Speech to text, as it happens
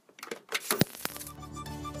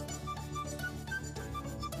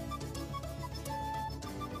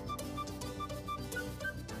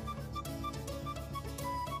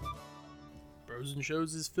Bros and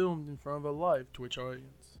Shows is filmed in front of a live Twitch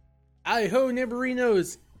audience. Hi ho,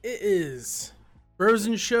 neighborinos! It is Bros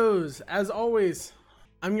and Shows. As always,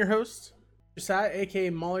 I'm your host, Josiah, aka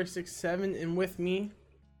Mauler67, and with me,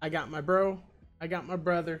 I got my bro, I got my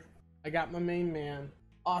brother, I got my main man,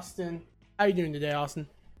 Austin. How you doing today, Austin?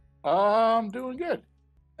 I'm doing good.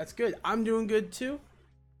 That's good. I'm doing good too.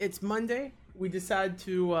 It's Monday. We decided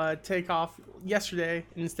to take off yesterday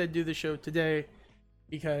and instead do the show today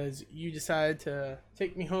because you decided to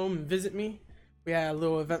take me home and visit me. We had a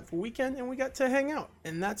little eventful weekend and we got to hang out,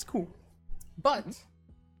 and that's cool. But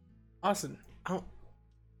Austin,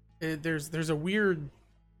 there's a weird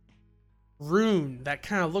rune that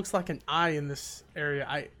kind of looks like an eye in this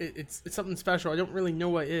area. It's something special. I don't really know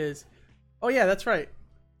what it is. Oh yeah, that's right.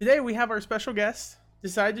 Today we have our special guest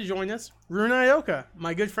decided to join us, Rune Ioka,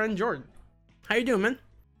 my good friend Jordan. How you doing, man?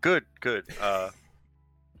 Good.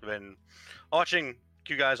 Been watching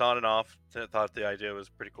you guys on and off. Thought the idea was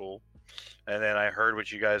pretty cool, and then I heard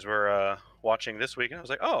what you guys were watching this week, and I was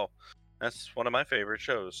like, oh, that's one of my favorite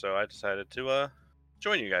shows. So I decided to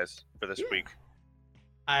join you guys for this week.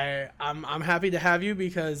 I'm happy to have you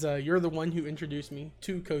because you're the one who introduced me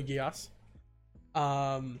to Code Geass.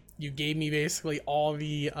 You gave me basically all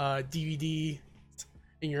the DVD,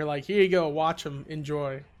 and you're like, here you go, watch them,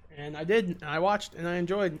 enjoy. And I did, and I watched, and I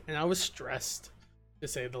enjoyed, and I was stressed, to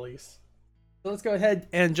say the least. So let's go ahead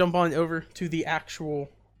and jump on over to the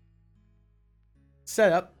actual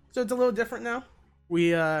setup. So it's a little different now. We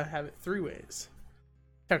have it 3 ways.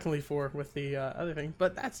 Technically 4 with the other thing,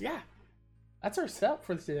 but that's our setup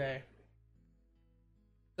for today.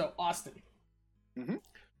 So Austin,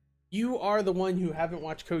 you are the one who haven't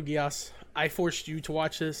watched Code Geass. I forced you to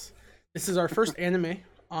watch this. This is our first anime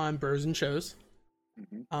on Bros and Shows.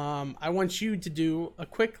 I want you to do a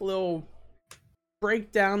quick little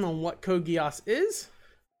breakdown on what Code Geass is,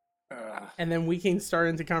 and then we can start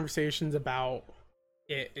into conversations about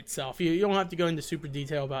it itself. You don't have to go into super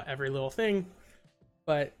detail about every little thing,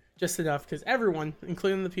 but just enough because everyone,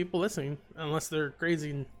 including the people listening, unless they're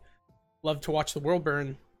crazy and love to watch the world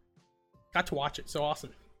burn, got to watch it. So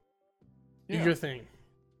awesome. Do your thing.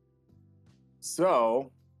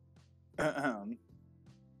 So,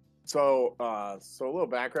 So a little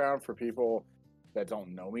background for people that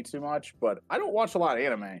don't know me too much, but I don't watch a lot of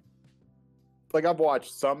anime. Like, I've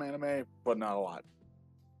watched some anime, but not a lot.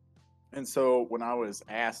 And so when I was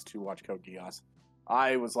asked to watch Code Geass,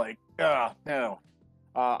 I was like, no.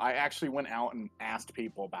 I actually went out and asked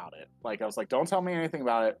people about it. Like, I was like, don't tell me anything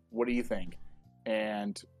about it. What do you think?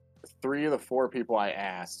 And 3 of the 4 people I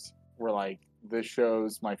asked were like, this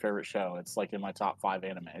show's my favorite show. It's like in my top 5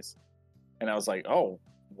 animes. And I was like, oh,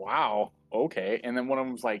 wow, okay. And then one of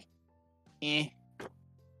them was like, eh.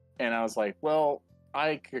 And I was like, well,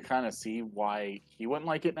 I could kind of see why he wouldn't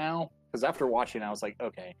like it now. Because after watching, I was like,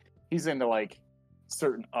 okay, he's into like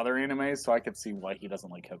certain other animes, so I could see why he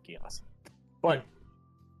doesn't like Code Geass. But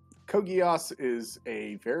Code Geass is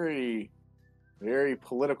a very, very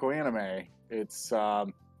political anime. It's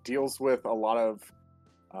deals with a lot of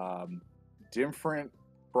different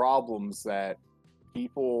problems that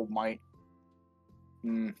people might.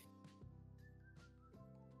 I'm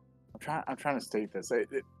trying to state this.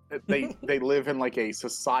 They live in like a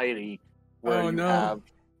society where have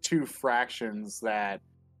 2 fractions that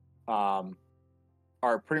are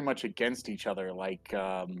pretty much against each other. Like,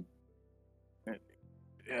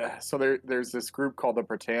 so there's this group called the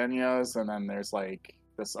Britannias, and then there's like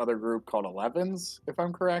this other group called Elevens, if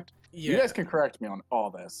I'm correct. Yeah. You guys can correct me on all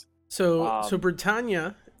this. So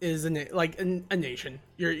Britannia is a nation.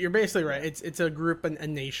 You're basically right. It's a group, a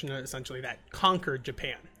nation essentially that conquered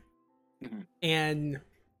Japan. And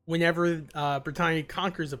whenever Britannia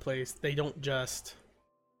conquers a place, they don't just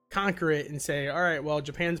conquer it and say, all right, well,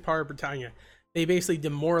 Japan's part of Britannia. They basically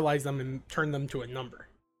demoralize them and turn them to a number.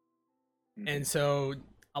 And so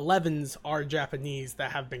 11s are Japanese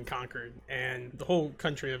that have been conquered, and the whole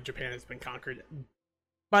country of Japan has been conquered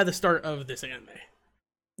by the start of this anime.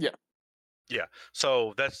 Yeah.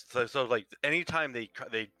 So that's so like anytime they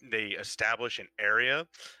establish an area,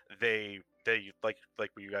 they like what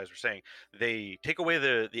you guys were saying, they take away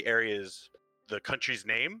the area's, the country's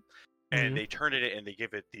name, and they turn it and they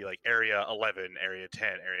give it the like area 11, area 10,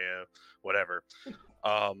 area whatever,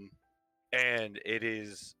 and it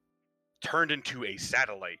is turned into a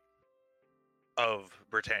satellite of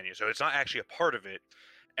Britannia. So it's not actually a part of it,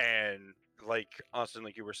 and like Austin,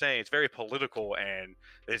 like you were saying, it's very political, and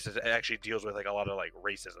this actually deals with like a lot of like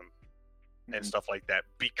racism and stuff like that,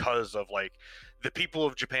 because of like the people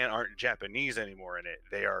of Japan aren't Japanese anymore in it.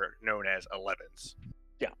 They are known as 11s.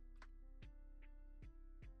 Yeah.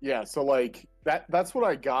 Yeah, so like that's what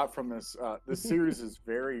I got from this. This series is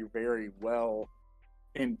very, very well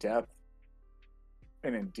in depth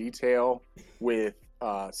and in detail with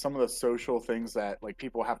some of the social things that like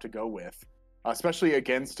people have to go with, especially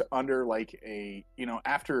against under like a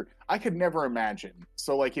after I could never imagine.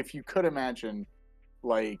 So like if you could imagine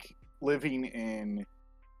like living in,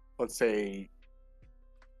 let's say,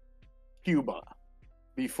 Cuba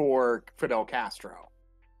before Fidel Castro.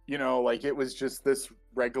 Like it was just this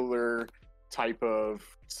regular type of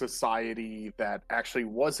society that actually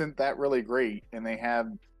wasn't that really great, and they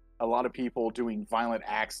had a lot of people doing violent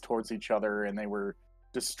acts towards each other, and they were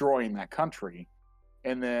destroying that country.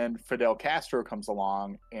 And then Fidel Castro comes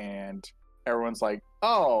along, and everyone's like,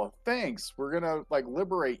 "Oh, thanks, we're gonna like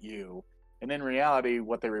liberate you." And in reality,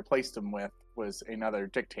 what they replaced him with was another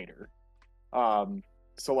dictator.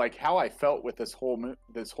 So like how I felt with this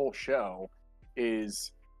whole show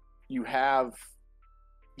is you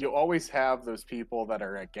always have those people that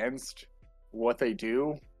are against what they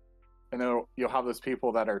do, and then you'll have those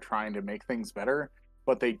people that are trying to make things better,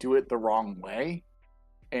 but they do it the wrong way.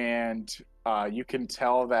 And you can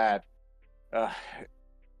tell that I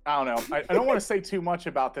don't know. I don't want to say too much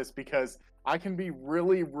about this because I can be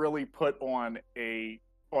really, really put on the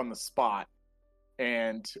spot,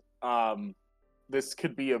 and this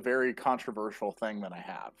could be a very controversial thing that I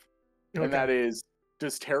have, and that is,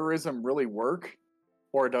 does terrorism really work,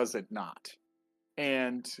 or does it not?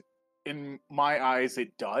 And in my eyes,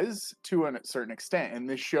 it does to a certain extent, and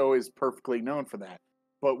this show is perfectly known for that.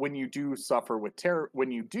 But when you do suffer with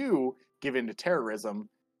when you do give in to terrorism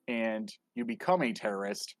and you become a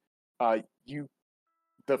terrorist,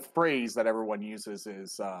 the phrase that everyone uses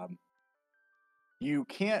is, you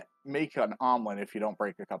can't make an omelet if you don't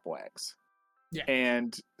break a couple eggs. Yeah.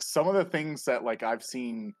 And some of the things that like I've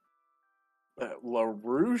seen,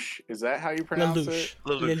 LaRouche, is that how you pronounce it?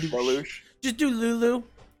 Lelouch. Just do Lulu.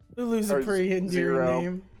 Lulu's a pretty endearing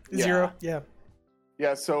name. Zero. Yeah.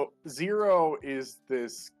 Yeah, so Zero is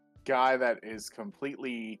this guy that is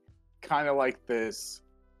completely kind of like this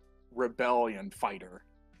rebellion fighter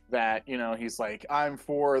that, he's like, I'm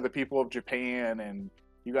for the people of Japan, and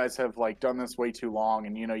you guys have like done this way too long,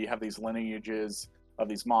 and you have these lineages of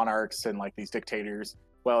these monarchs and like these dictators.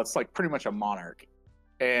 Well, it's like pretty much a monarch.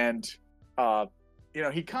 And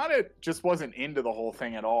he kind of just wasn't into the whole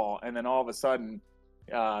thing at all, and then all of a sudden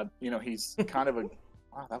he's kind of a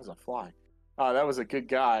wow, that was a fly. That was a good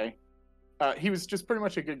guy. He was just pretty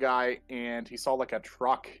much a good guy, and he saw like a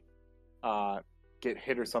truck get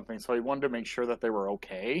hit or something, so he wanted to make sure that they were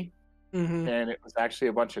okay. Mm-hmm. And it was actually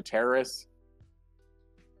a bunch of terrorists.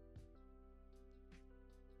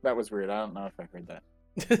 That was weird. I don't know if I heard that.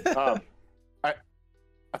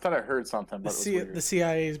 I thought I heard something, but the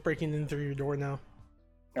CIA is breaking in through your door now.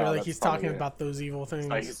 Like he's talking about those evil things.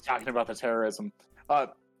 Like he's talking about the terrorism.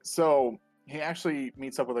 So he actually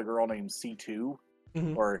meets up with a girl named C2,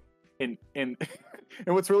 mm-hmm. or and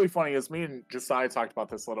what's really funny is me and Josiah talked about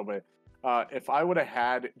this a little bit. If I would have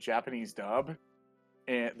had Japanese dub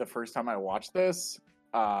the first time I watched this,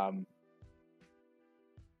 and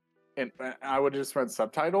I would have just read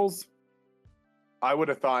subtitles, I would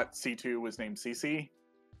have thought C2 was named Cece,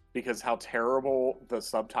 because how terrible the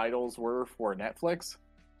subtitles were for Netflix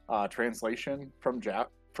translation from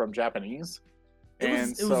Japanese.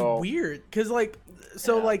 It was weird because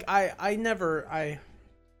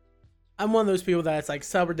I'm one of those people that's like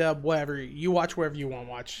sub or dub, whatever, you watch wherever you want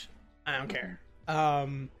to watch, I don't care.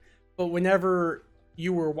 But whenever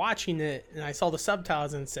you were watching it and I saw the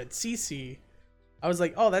subtitles and it said CC, I was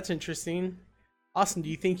like, oh, that's interesting. Austin, do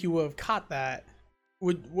you think you would have caught that?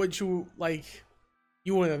 Would you like,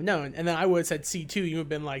 you wouldn't have known, and then I would have said C2, you would have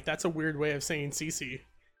been like, that's a weird way of saying CC.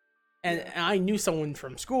 And I knew someone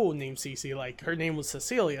from school named Cece, like her name was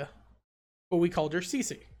Cecilia, but we called her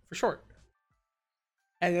Cece for short.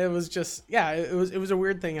 And it was just, it was a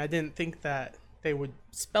weird thing. I didn't think that they would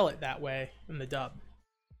spell it that way in the dub.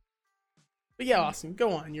 But yeah, Austin,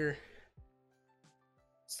 go on.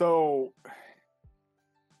 So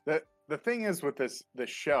the thing is with this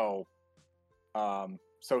show,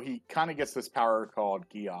 so he kind of gets this power called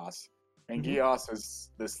Gios. And Mm-hmm. Gios is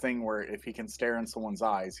this thing where if he can stare in someone's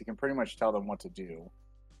eyes, he can pretty much tell them what to do.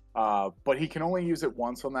 But he can only use it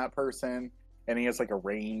once on that person, and he has like a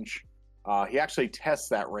range. He actually tests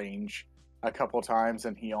that range a couple times,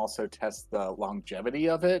 and he also tests the longevity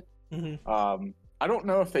of it. Mm-hmm. I don't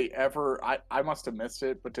know if they ever, I must have missed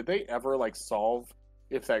it, but did they ever like solve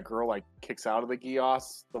if that girl like kicks out of the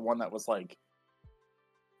Gios? The one that was like,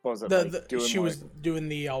 what was it? She was doing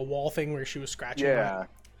the wall thing where she was scratching. Yeah.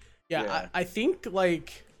 Yeah. I think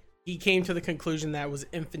like he came to the conclusion that it was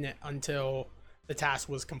infinite until the task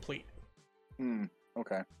was complete.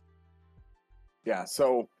 Okay. Yeah,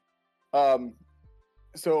 so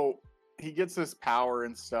he gets this power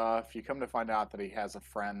and stuff. You come to find out that he has a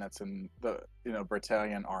friend that's in the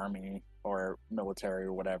Britannian army or military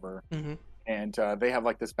or whatever. Mm-hmm. And they have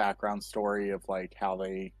like this background story of like how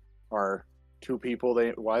they are two people,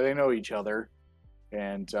 why they know each other.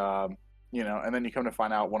 And and then you come to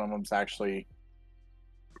find out one of them's actually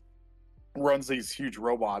runs these huge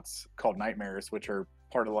robots called Nightmares, which are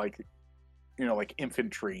part of like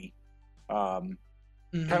infantry, kind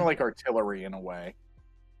of like artillery in a way,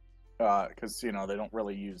 because they don't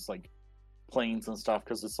really use like planes and stuff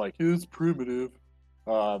because it's primitive.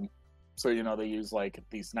 So they use like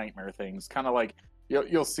these Nightmare things, kind of like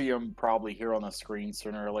you'll see them probably here on the screen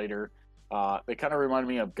sooner or later. They kind of remind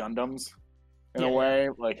me of Gundams in a way,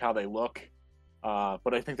 like how they look.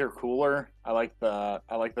 But I think they're cooler. I like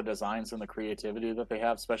the designs and the creativity that they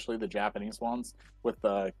have, especially the Japanese ones with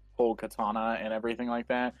the whole katana and everything like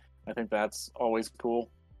that. I think that's always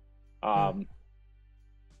cool. So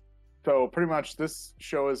pretty much this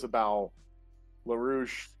show is about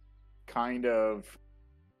LaRouche kind of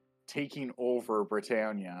taking over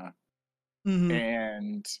Britannia,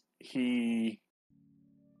 and he...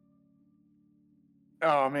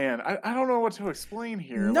 Oh man, I don't know what to explain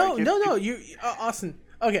here. No, you Austin.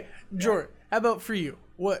 Okay, Jordan, how about for you?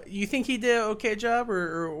 What you think he did an okay job,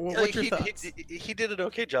 or what's your thoughts? He did an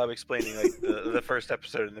okay job explaining like the first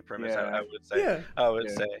episode and the premise. Yeah. I would say. Yeah. I would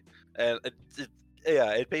say, and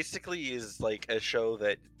it basically is like a show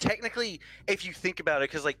that technically, if you think about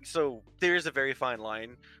it, because so there's a very fine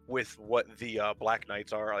line with what the Black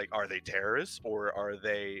Knights are. Like, are they terrorists or are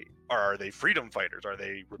they freedom fighters? Are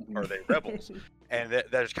they rebels? And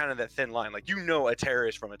there's kind of that thin line. Like, a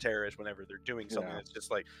terrorist from a terrorist whenever they're doing something that's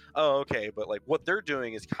just like, oh, okay, but like what they're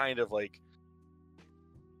doing is kind of like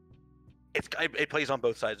it plays on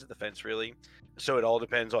both sides of the fence, really. So it all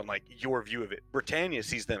depends on like your view of it. Britannia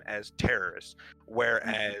sees them as terrorists,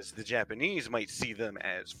 whereas the Japanese might see them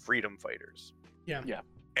as freedom fighters. Yeah.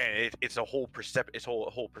 And it's a whole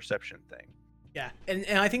whole perception thing. Yeah,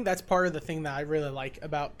 and I think that's part of the thing that I really like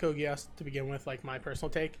about Code Geass to begin with. Like, my personal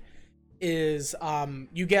take is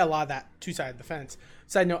you get a lot of that two-sided defense.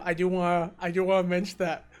 Side note, I do want to mention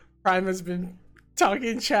that Prime has been talking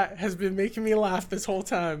in chat, has been making me laugh this whole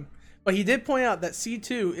time. But he did point out that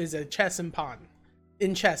C2 is a chess and pawn.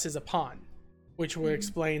 In chess is a pawn, which will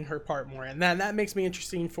explain her part more. And then that makes me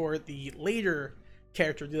interesting for the later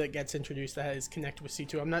character that gets introduced that is connected with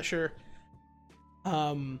C2. I'm not sure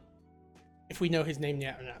if we know his name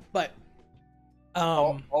yet or not. But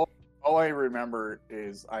all I remember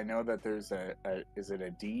is I know that there's is it a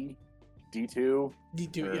D2? D2,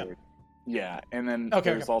 yeah. Yeah, and then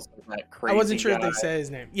there's also that crazy I wasn't sure if they said his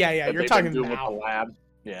name. Yeah, you're talking Mao.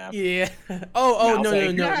 Yeah. Yeah. Oh, no,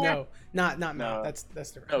 like, not Mao. No. That's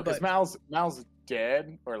different. No, because Mao's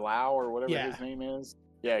dead, or Lao, or whatever his name is.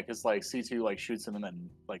 Yeah, because like C2 like shoots him in the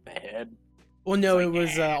head. Well, no, it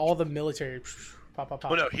was all the military. Pop.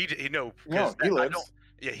 Well, no, he lives.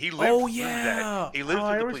 He lived. Oh, through yeah. that. He lived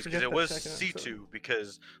I through the always police because forget it was that second C2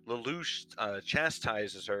 because Lelouch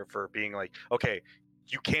chastises her for being like, okay,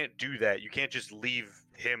 you can't do that. You can't just leave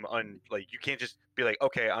him you can't just be like,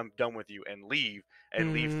 okay, I'm done with you and leave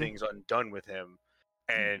things undone with him.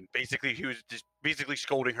 And basically he was just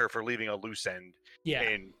scolding her for leaving a loose end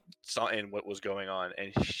in what was going on.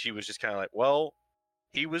 And she was just kind of like, well,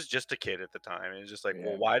 he was just a kid at the time. And it's just like,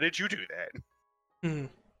 well, why did you do that?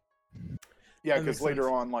 Yeah, because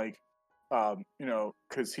later on, like,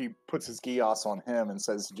 because he puts his Geass on him and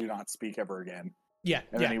says, do not speak ever again. Yeah.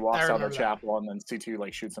 And then he walks out of chapel and then C2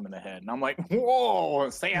 like shoots him in the head. And I'm like, whoa,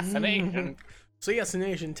 assassination.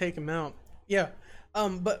 Assassination, take him out. Yeah.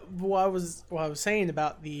 But what I was saying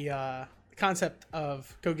about the concept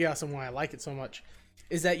of Code Geass and why I like it so much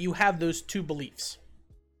is that you have those two beliefs.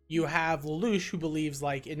 You have Lelouch, who believes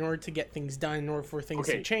like in order to get things done, in order for things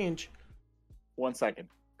to change. 1 second.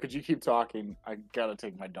 Could you keep talking? I gotta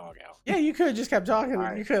take my dog out. Yeah, you could have just kept talking.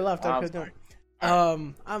 Right. You could have left. I could have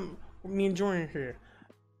done. Right. Me and Jordan here.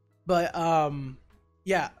 But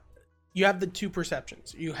yeah, you have the two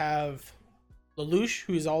perceptions. You have Lelouch,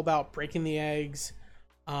 who's all about breaking the eggs.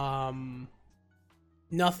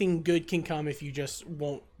 Nothing good can come if you just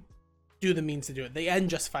won't do the means to do it. The end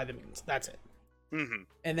justify the means. That's it. Mm-hmm.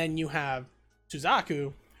 And then you have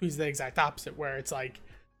Suzaku, who's the exact opposite, where it's like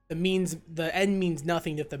the end means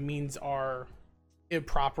nothing if the means are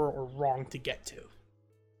improper or wrong to get to.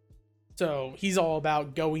 So he's all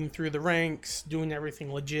about going through the ranks, doing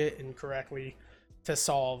everything legit and correctly to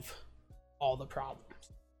solve all the problems.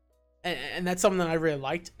 And that's something that I really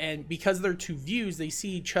liked. And because they're two views, they see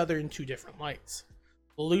each other in two different lights.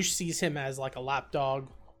 Lelouch sees him as like a lapdog,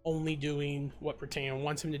 only doing what Britannia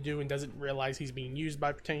wants him to do and doesn't realize he's being used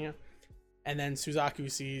by Britannia. And then Suzaku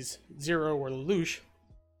sees Zero or Lelouch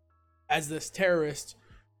as this terrorist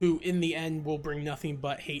who in the end will bring nothing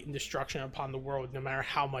but hate and destruction upon the world, no matter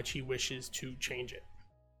how much he wishes to change it.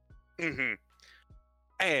 Mm-hmm.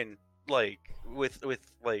 And like with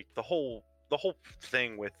like the whole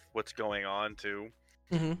thing with what's going on too,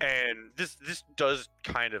 and this does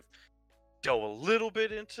kind of delve a little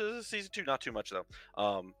bit into season 2, not too much though.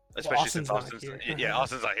 Especially since Austin's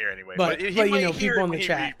not here anyway. But you know, people in the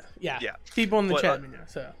chat, people in the chat,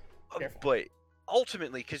 so careful. But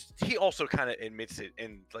ultimately, because he also kind of admits it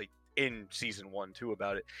in season 1 too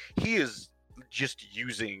about it, he is just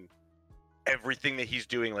using everything that he's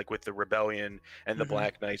doing, like with the rebellion and the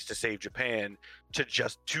Black Knights, to save Japan, to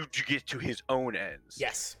get to his own ends.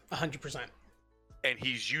 Yes, 100%. And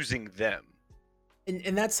he's using them.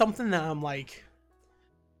 And that's something that I'm like,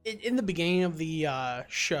 in the beginning of the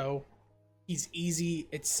show, he's easy,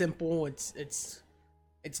 it's simple, it's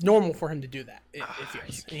normal for him to do that. It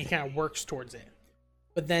feels, and he kind of works towards it.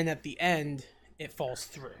 But then at the end, it falls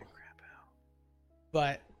through.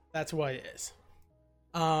 But that's what it is.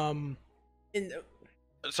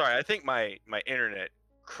 Sorry, I think my internet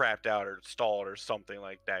crapped out or stalled or something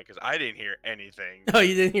like that, because I didn't hear anything. Oh,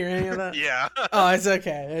 you didn't hear any of that? Yeah. Oh, it's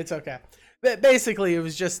okay. It's okay. But basically, it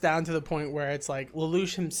was just down to the point where it's like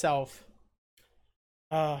Lelouch himself.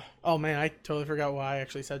 Oh man, I totally forgot what I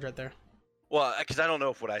actually said right there. Well, because I don't know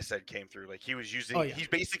if what I said came through. Like, he was using, he's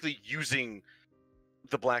basically using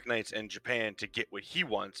the Black Knights and Japan to get what he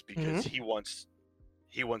wants, because he wants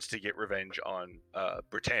to get revenge on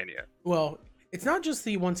Britannia. Well, it's not just that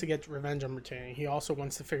he wants to get revenge on Britannia. He also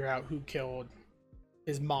wants to figure out who killed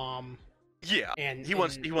his mom. Yeah, and he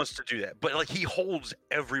wants to do that. But like, he holds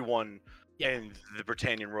everyone and the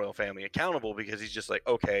Britannian royal family accountable, because he's just like,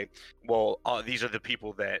 okay, well, these are the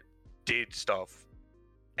people that did stuff,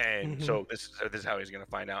 and so this is how he's gonna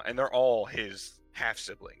find out. And they're all his half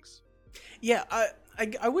siblings. Yeah,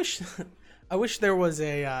 I wish. I wish there was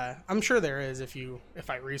a, I'm sure there is if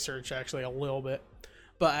I research actually a little bit,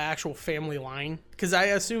 but an actual family line. Because I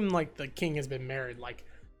assume like the king has been married like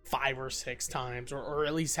 5 or 6 times, or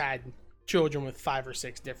at least had children with 5 or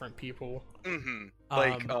 6 different people.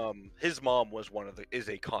 Like, his mom is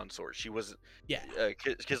a consort. She wasn't,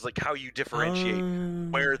 because like how you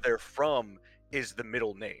differentiate where they're from is the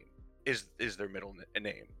middle name, is their middle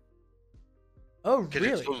name. Oh,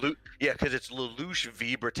 really? Because it's Lelouch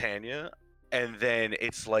v. Britannia. And then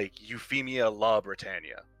it's like Euphemia La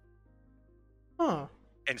Britannia. And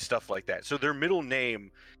stuff like that. So their middle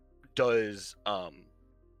name does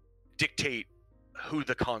dictate who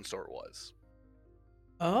the consort was.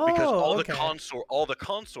 Oh, because all the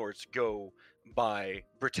consorts go by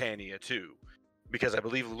Britannia too. Because I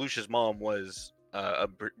believe Lelouch's mom was a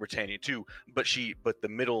Britannia too, but the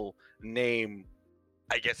middle name,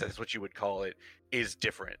 I guess that's what you would call it, is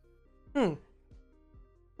different.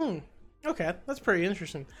 Okay, that's pretty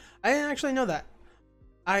interesting. I didn't actually know that.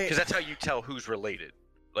 Because that's how you tell who's related.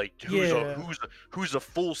 Like, who's a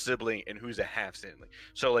full sibling and who's a half sibling.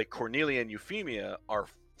 So like Cornelia and Euphemia are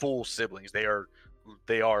full siblings. They are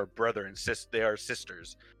brother and they are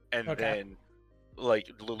sisters. And then like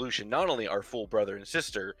Lelouch and not only are full brother and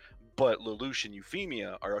sister, but Lelouch and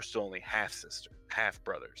Euphemia are still only half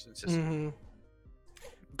brothers and sisters.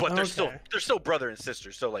 But they're still brother and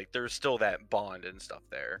sister, so like there's still that bond and stuff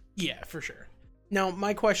there. Yeah, for sure. Now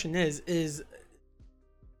my question is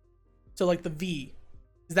so like the V,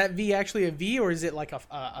 is that V actually a V, or is it like a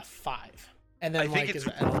 5? And then I think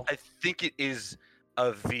it is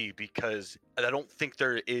a V, because I don't think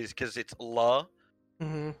there is, because it's La.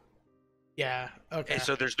 Yeah. Okay. And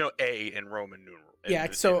so there's no A in Roman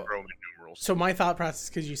numerals. So my thought process,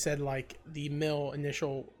 because you said like the middle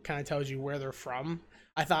initial kind of tells you where they're from.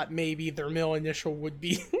 I thought maybe their middle initial would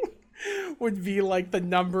be like the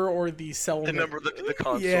number or the cell number. The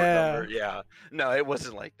consort number. Yeah. No, it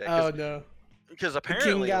wasn't like that. Oh no. Because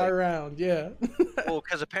apparently, the king got around. Yeah. Well,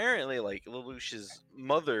 because apparently, like Lelouch's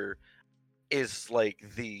mother is like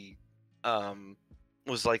the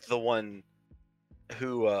was like the one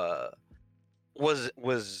who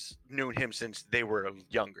was known him since they were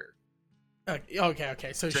younger.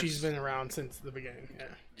 Okay. So she's been around since the beginning. Yeah.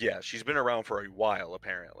 Yeah, she's been around for a while,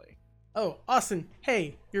 apparently. Oh, Austin,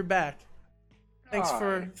 hey, you're back. Thanks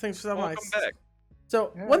for so much. Welcome back.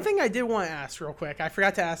 So one thing I did want to ask real quick, I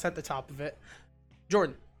forgot to ask at the top of it.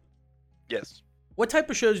 Jordan. Yes. What type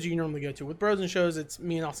of shows do you normally go to? With Bros and Shows, it's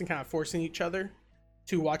me and Austin kind of forcing each other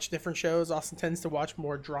to watch different shows. Austin tends to watch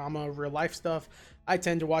more drama, real life stuff. I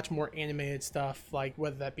tend to watch more animated stuff, like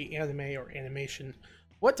whether that be anime or animation.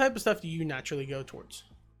 What type of stuff do you naturally go towards?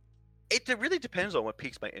 It really depends on what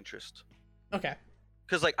piques my interest. Okay.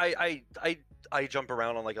 Because like I jump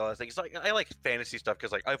around on like a lot of things. Like I like fantasy stuff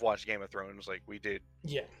because like I've watched Game of Thrones. Like we did.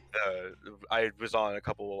 Yeah. I was on a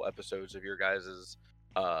couple episodes of your guys's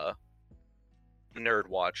Nerd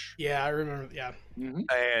Watch. Yeah, I remember. Yeah. Mm-hmm.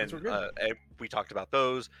 And we talked about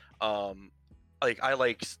those. Like I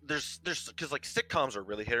like there's because like sitcoms are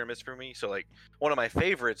really hit or miss for me. So like one of my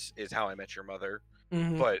favorites is How I Met Your Mother.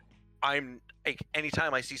 Mhm. But I'm like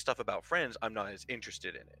anytime I see stuff about Friends, I'm not as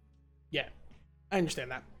interested in it. Yeah, I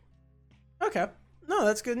understand that. Okay, no,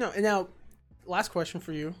 that's good. No, and now, last question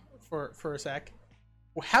for you, for a sec.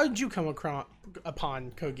 Well, how did you come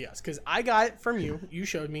upon Code Geass? Because I got it from you. You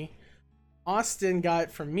showed me. Austin got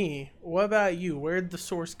it from me. What about you? Where did the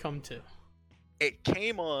source come to? It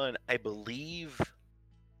came on, I believe,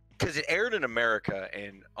 because it aired in America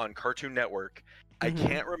and on Cartoon Network. I Mhm.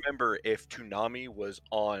 can't remember if Toonami was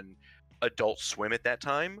on Adult Swim at that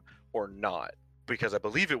time or not, because I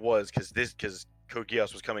believe it was because Code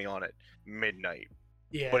Geass was coming on at midnight.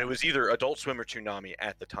 Yeah. But it was either Adult Swim or Toonami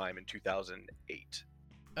at the time in 2008.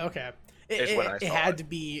 Okay. Is when I It saw had it. to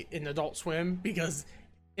be an Adult Swim because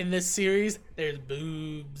in this series there's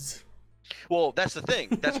boobs. Well, that's the thing.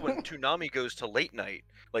 That's when Toonami goes to late night.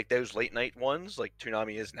 Like those late night ones, like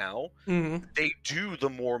Toonami is now, Mm-hmm. they do the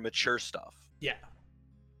more mature stuff. Yeah.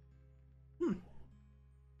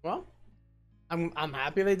 Well, I'm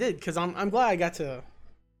happy they did because I'm glad I got to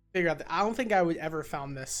figure out that. I don't think I would ever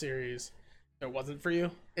found this series if it wasn't for you.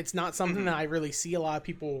 It's not something Mhm. that I really see a lot of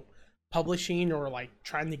people publishing or like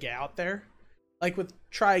trying to get out there, like with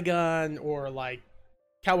Trigun or like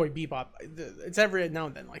Cowboy Bebop. It's every now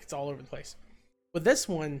and then, like it's all over the place. With this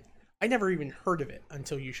one, I never even heard of it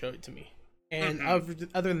until you showed it to me. And Mhm.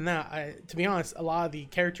 other than that, to be honest, a lot of the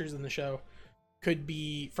characters in the show could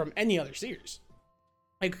be from any other series.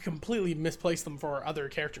 I could completely misplace them for other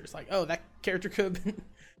characters. Like, oh, that character could have been,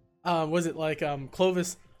 was it like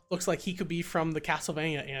Clovis looks like he could be from the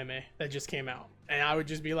Castlevania anime that just came out. And I would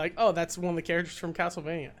just be like, oh, that's one of the characters from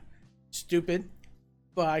Castlevania. Stupid,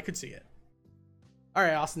 but I could see it. All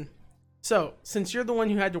right, Austin. So, since you're the one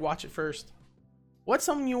who had to watch it first, what's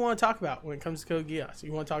something you want to talk about when it comes to Code Geass?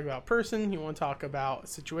 You want to talk about a person? You want to talk about a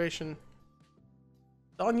situation?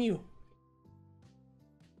 It's on you.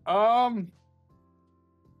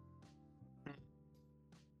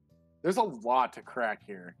 There's a lot to crack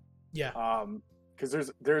here. Yeah.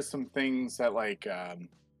 Because there's some things that like I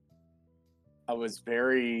was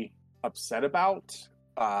very upset about.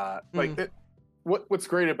 What's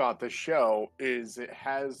great about this show is it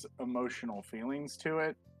has emotional feelings to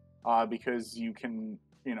it, because you can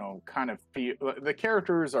kind of feel the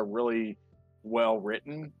characters are really well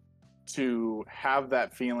written to have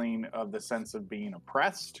that feeling of the sense of being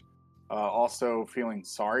oppressed. Also feeling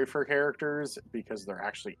sorry for characters because they're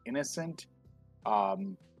actually innocent.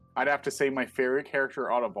 I'd have to say my favorite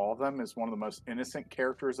character out of all of them is one of the most innocent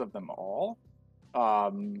characters of them all.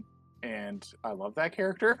 And I love that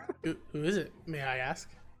character. Who is it? May I ask?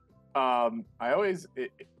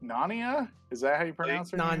 Nania? Is that how you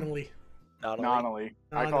pronounce her name? Nonly. Nonali.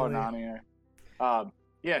 I call her Nonali. Nania.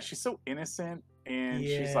 Yeah, she's so innocent. And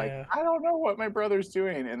she's like, Yeah. I don't know what my brother's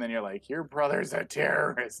doing. And then you're like, your brother's a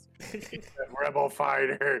terrorist. He's a rebel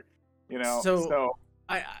fighter. So-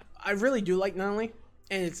 I really do like Nonly,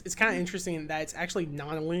 and it's kind of interesting that it's actually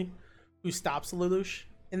Nonly who stops Lelouch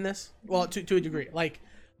in this. Well, to a degree. Like,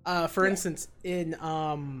 for instance, in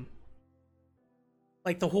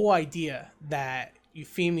like the whole idea that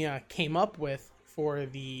Euphemia came up with for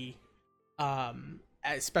the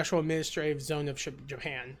Special Administrative Zone of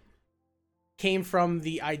Japan came from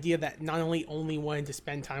the idea that Nonly only wanted to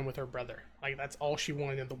spend time with her brother. Like, that's all she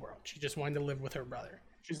wanted in the world. She just wanted to live with her brother.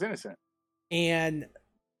 She's innocent. And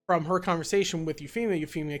from her conversation with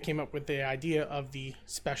Euphemia came up with the idea of the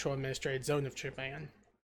Special Administrative Zone of Japan,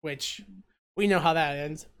 which we know how that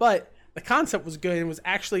ends. But the concept was good and was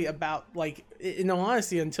actually about, like, in all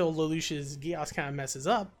honesty, until Lelouch's Geass kind of messes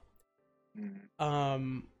up,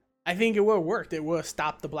 I think it would have worked. It would have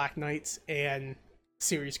stopped the Black Knights and the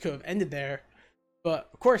series could have ended there. But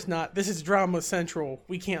of course not. This is Drama Central.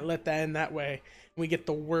 We can't let that end that way. We get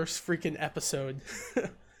the worst freaking episode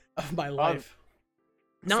of my life.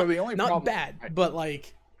 So the only not problem- bad, but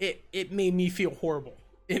like it made me feel horrible.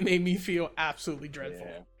 It made me feel absolutely dreadful.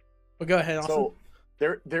 Yeah. But go ahead, Austin.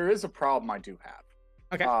 So there is a problem I do have.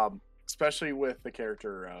 Okay. Especially with the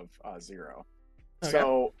character of Zero. Okay.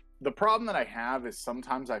 So the problem that I have is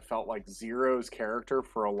sometimes I felt like Zero's character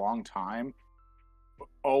for a long time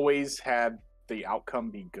always had the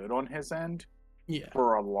outcome be good on his end Yeah.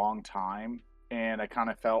 for a long time, and I kind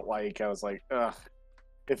of felt like I was like, ugh,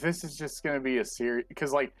 if this is just gonna be a series,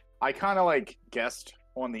 because like I kind of like guessed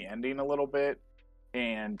on the ending a little bit,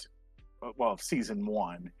 and well, season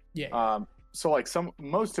 1. Yeah. So like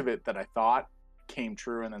most of it that I thought came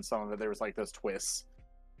true, and then some of it there was like those twists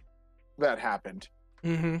that happened.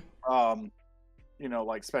 Mm-hmm. You know,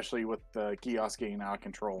 like especially with the Gios getting out of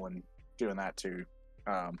control and doing that to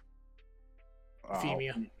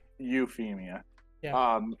Euphemia.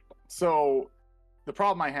 Yeah. So the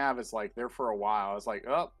problem I have is like there for a while I was like,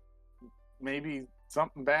 oh, maybe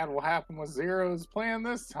something bad will happen with Zero's plan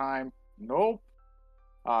this time. Nope.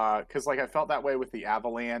 Because like I felt that way with the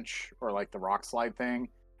avalanche or like the rock slide thing.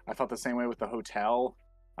 I felt the same way with the hotel.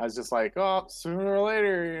 I was just like, oh, sooner or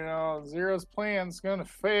later, you know, Zero's plan's gonna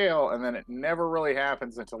fail, and then it never really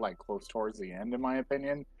happens until like close towards the end, in my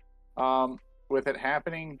opinion. With it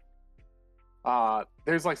happening,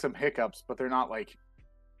 there's like some hiccups, but they're not like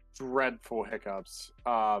dreadful hiccups.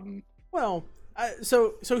 Well,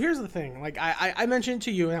 so here's the thing. Like I mentioned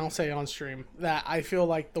to you, and I'll say on stream that I feel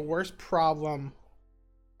like the worst problem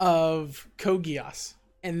of Code Geass,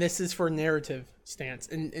 and this is for narrative stance,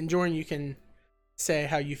 and Jordan, you can say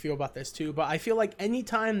how you feel about this too, but I feel like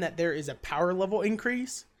anytime that there is a power level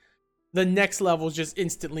increase, the next level is just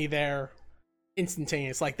instantly there,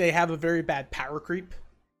 instantaneous. Like they have a very bad power creep.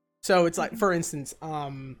 So it's like, for instance,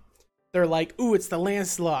 they're like, ooh, it's the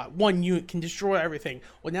Lancelot. 1 unit can destroy everything.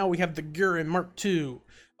 Well, now we have the Gurren Mark II.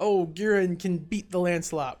 Oh, Gurren can beat the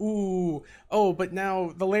Lancelot. Ooh. Oh, but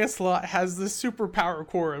now the Lancelot has the superpower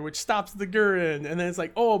core, which stops the Gurren. And then it's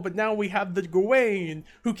like, oh, but now we have the Gawain,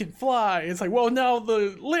 who can fly. It's like, well, now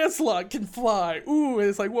the Lancelot can fly. Ooh, and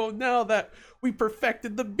it's like, well, now that we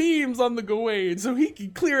perfected the beams on the Gawain, so he can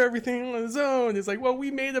clear everything on his own. It's like, well, we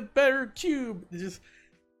made a better cube. It's just...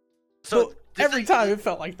 So every time it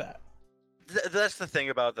felt like that. That's the thing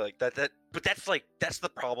about like that but that's the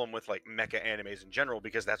problem with like mecha animes in general,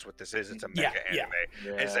 because that's what this is. It's a mecha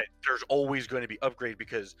anime. Is that there's always going to be upgrade,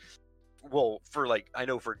 because for like, I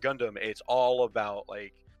know for Gundam it's all about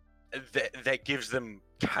like that gives them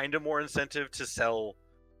kind of more incentive to sell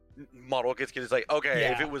model kits. It's like,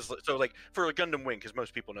 okay, if it was so like for a Gundam Wing, because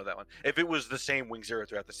most people know that one, if it was the same Wing Zero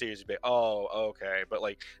throughout the series, you'd be, oh, okay. But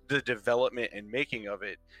like the development and making of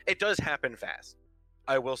it does happen fast,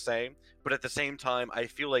 I will say. But at the same time, I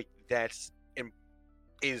feel like that's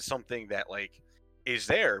is something that like is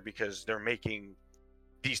there because they're making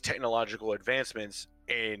these technological advancements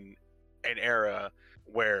in an era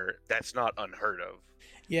where that's not unheard of.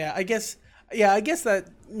 Yeah, I guess that,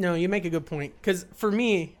 no, you make a good point, because for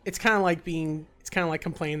me it's kind of like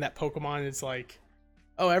complaining that Pokemon is like,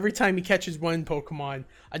 oh, every time he catches one Pokemon,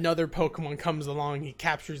 another Pokemon comes along, he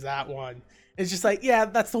captures that one. It's just like, yeah,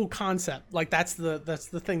 that's the whole concept. Like that's the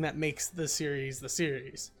thing that makes the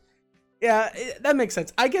series. Yeah, that makes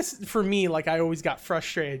sense. I guess for me, like I always got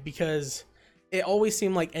frustrated because it always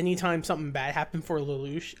seemed like anytime something bad happened for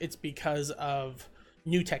Lelouch, it's because of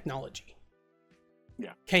new technology.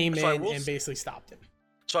 Yeah, came in and basically stopped him.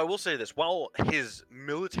 So I will say this: while his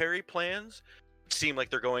military plans seem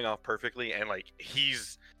like they're going off perfectly, and like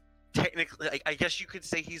he's technically, I guess you could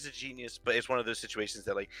say he's a genius, but it's one of those situations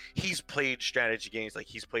that like he's played strategy games, like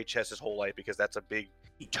he's played chess his whole life, because that's a big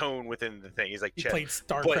tone within the thing. He's like, he played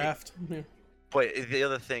StarCraft. But the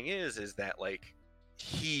other thing is that like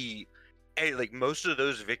like most of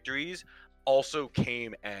those victories also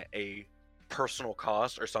came at a personal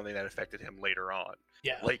cost or something that affected him later on.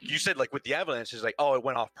 Yeah, like you said, like with the avalanche, is like, oh, it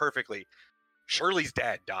went off perfectly. Shirley's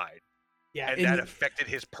dad died. Yeah, and that affected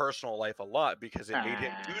his personal life a lot, because it made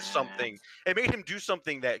him do something. It made him do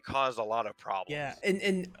something that caused a lot of problems. Yeah,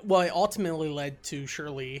 and well, it ultimately led to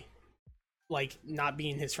Shirley like not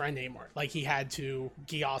being his friend anymore. Like he had to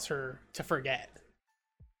Geass her to forget,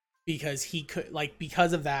 because he could, like,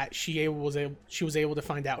 because of that, she was able to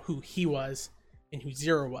find out who he was and who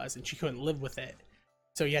Zero was, and she couldn't live with it.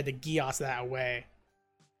 So he had to Geass that away.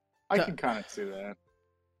 I can kind of see that.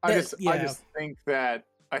 I just think that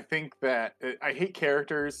I hate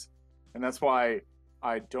characters, and that's why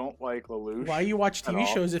I don't like Lelouch. Why you watch TV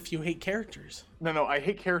shows if you hate characters? No, I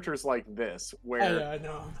hate characters like this, where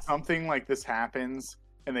something like this happens,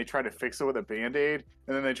 and they try to fix it with a Band-Aid,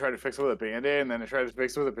 and then they try to fix it with a Band-Aid, and then they try to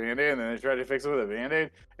fix it with a Band-Aid, and then they try to fix it with a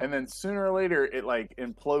Band-Aid, and then sooner or later, it like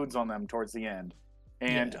implodes on them towards the end.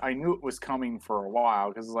 And I knew it was coming for a while,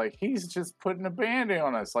 because like, he's just putting a Band-Aid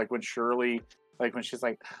on us. Like when Shirley, like when she's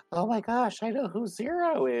like, oh my gosh, I know who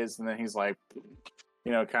Zero is. And then he's like,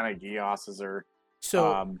 you know, kind of Geasses her.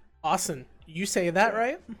 So, Austin, you say that,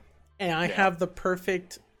 right? And I have the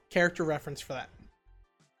perfect character reference for that.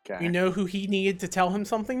 Okay. You know who he needed to tell him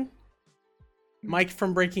something? Mike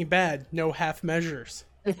from Breaking Bad. No half measures.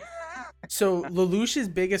 So Lelouch's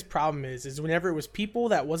biggest problem is whenever it was people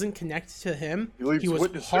that wasn't connected to him, he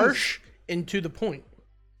was harsh and to the point.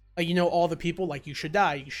 Like, you know, all the people, like, you should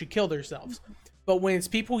die, you should kill themselves. But when it's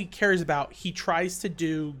people he cares about, he tries to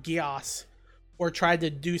do Gios or try to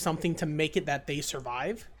do something to make it that they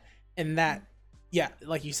survive. And that, yeah,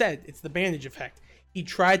 like you said, it's the bandage effect. He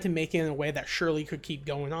tried to make it in a way that Shirley could keep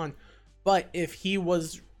going on. But if he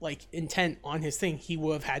was, like, intent on his thing, he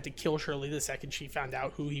would have had to kill Shirley the second she found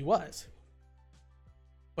out who he was.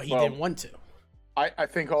 But he didn't want to. I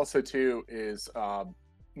think also, too, is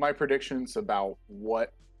my predictions about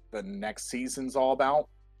what the next season's all about.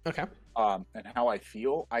 Okay. And how I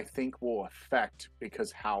feel, I think will affect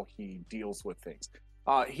because how he deals with things.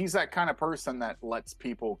 He's that kind of person that lets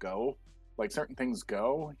people go, like certain things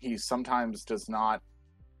go. He sometimes does not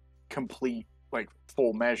complete like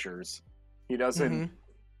full measures. He doesn't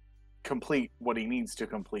complete what he needs to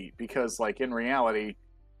complete because, like, in reality,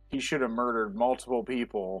 he should have murdered multiple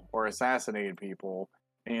people or assassinated people,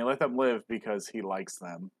 and he let them live because he likes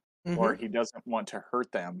them or he doesn't want to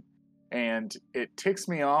hurt them. And it ticks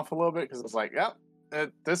me off a little bit because it's like, yep,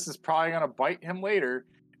 this is probably going to bite him later.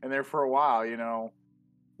 And there for a while, you know,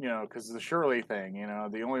 because the Shirley thing, you know,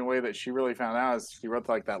 the only way that she really found out is she wrote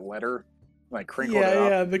like that letter, like crinkled it up.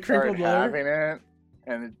 Yeah, the crinkled letter. Having it,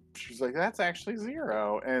 and she's like, that's actually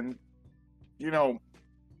Zero. And, you know,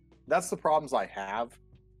 that's the problems I have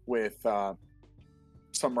with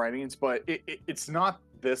some writings, but it's not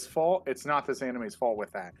this fault. It's not this anime's fault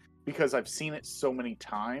with that because I've seen it so many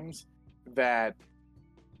times that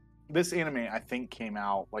this anime, I think, came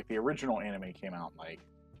out, like the original anime came out like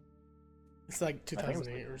it's like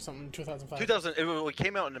 2008 or something, 2005. It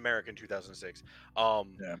came out in America in 2006. Or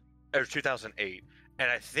 2008,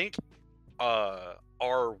 and I think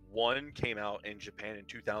R1 came out in Japan in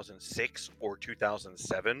 2006 or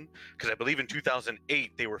 2007 because I believe in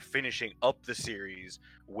 2008 they were finishing up the series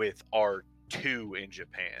with R2 in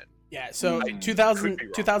Japan. Yeah, so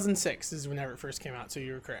 2006 is whenever it first came out, so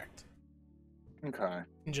you were correct. Okay.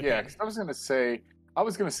 In Japan. Yeah, because I was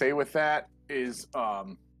gonna say with that is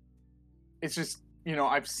it's just, you know,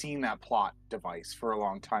 I've seen that plot device for a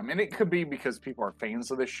long time, and it could be because people are fans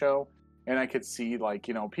of this show, and I could see, like,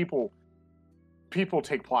 you know, people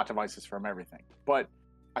take plot devices from everything, but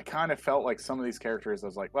I kind of felt like some of these characters, I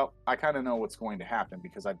was like, well, I kind of know what's going to happen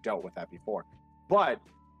because I've dealt with that before. But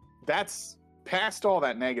that's past all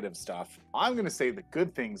that negative stuff. I'm going to say the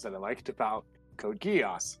good things that I liked about Code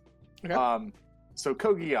Geass. Okay. So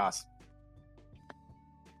Code Geass,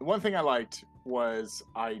 the one thing I liked was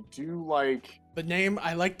I do like the name.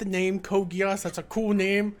 I like the name Code Geass. That's a cool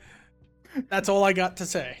name. That's all I got to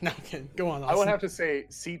say. No, I'm kidding. Go on, Austin. I would have to say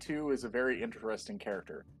C2 is a very interesting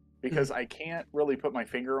character because I can't really put my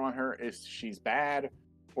finger on her if she's bad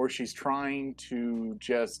or she's trying to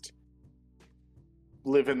just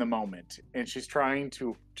live in the moment and she's trying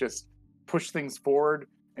to just push things forward,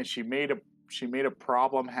 and she made a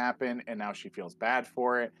problem happen and now she feels bad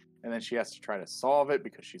for it, and then she has to try to solve it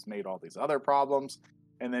because she's made all these other problems,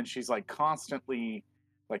 and then she's like constantly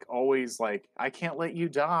like always like, I can't let you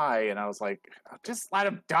die. And I was like, just let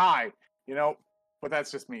him die, you know? But that's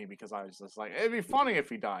just me because I was just like, it'd be funny if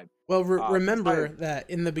he died. Well, remember that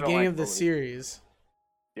in the beginning of the series,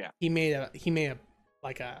 he made a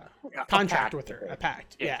contract with her, a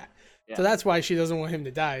pact. Yeah. So that's why she doesn't want him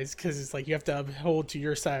to die, is because it's like you have to uphold to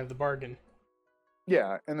your side of the bargain.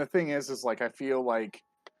 Yeah, and the thing is like I feel like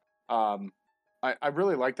I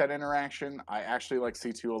really like that interaction. I actually like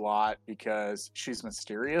C2 a lot because she's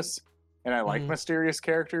mysterious, and I like mysterious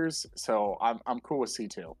characters, so I'm cool with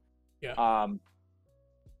C2. Yeah.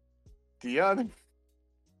 The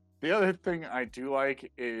other thing I do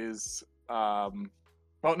like is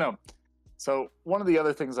So one of the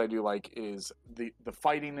other things I do like is the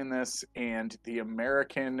fighting in this and the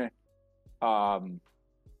American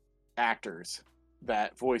actors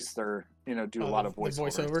that voice their, you know, do a lot of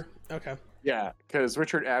voiceover. Okay. Yeah, because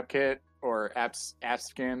Richard Apkett or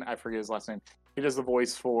Apskin, I forget his last name. He does the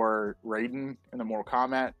voice for Raiden in the Mortal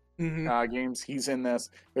Kombat games. He's in this.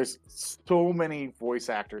 There's so many voice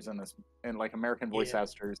actors in this, and like American voice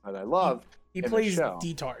actors that I love. He plays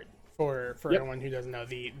Detard for anyone who doesn't know,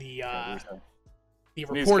 the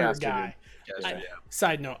reporter guy.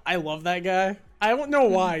 Side note, I love that guy. I don't know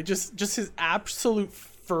why. Just his absolute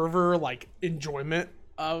fervor, like enjoyment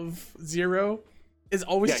of Zero is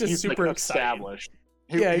always just super like exciting. Established.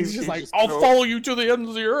 He's just like, I'll follow you to the end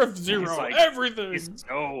of the earth, Zero. Like, everything.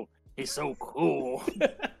 He's so cool.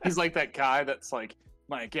 He's like that guy that's like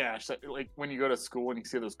my gosh, like when you go to school and you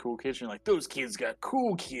see those cool kids, you're like, those kids got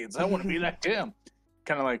cool kids. I want to be like them.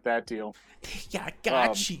 Kind of like that deal. Yeah,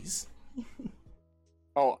 gotchis.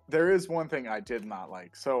 Oh, there is one thing I did not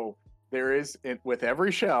like. So there is with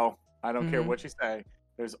every show, I don't care what you say,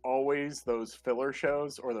 there's always those filler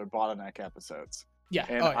shows or the bottleneck episodes. Yeah.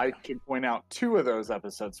 And I can point out 2 of those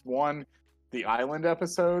episodes. One, the island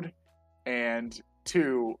episode, and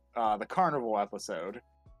 2, the carnival episode.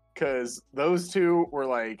 Because those 2 were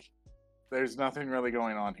like, there's nothing really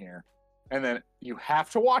going on here. And then you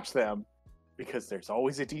have to watch them because there's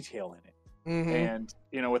always a detail in it. And,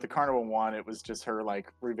 with the carnival one, it was just her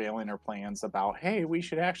like revealing her plans about, hey, we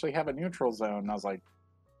should actually have a neutral zone. And I was like,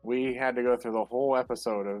 we had to go through the whole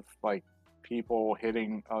episode of like people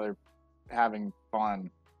having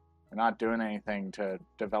fun and not doing anything to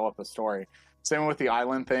develop the story. Same with the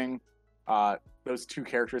island thing. Those 2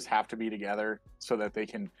 characters have to be together so that they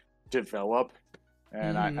can develop.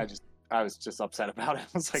 And I was just upset about it.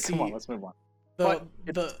 I was like, come on, let's move on. The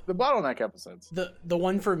bottleneck episodes. The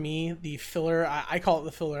one for me, the filler, I call it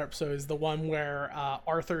the filler episode, is the one where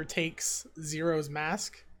Arthur takes Zero's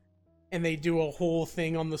mask and they do a whole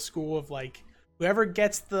thing on the school of like, whoever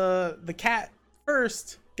gets the cat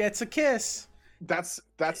first gets a kiss. That's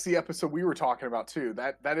the episode we were talking about too.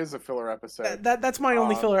 That is a filler episode. That's my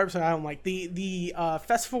only filler episode I don't like. The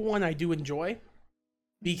festival one I do enjoy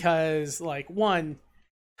because like one,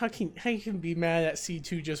 how you can be mad at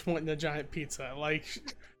C2 just wanting a giant pizza? Like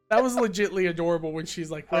that was legitly adorable when she's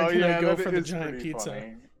like, where can I go for the giant pizza?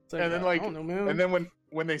 Like, and then like, I don't know, man. And then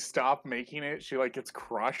when they stop making it, she like gets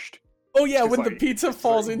crushed. Oh yeah, when the pizza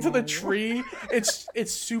falls into the tree, it's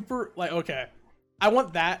super like, okay. I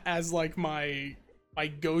want that as like my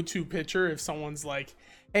go-to picture if someone's like,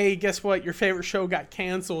 hey, guess what? Your favorite show got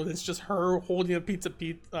canceled. It's just her holding a plate of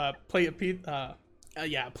pizza. Plate.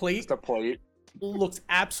 Just a plate. Looks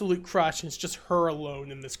absolute crushed, and it's just her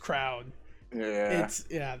alone in this crowd. Yeah.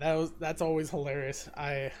 That's always hilarious.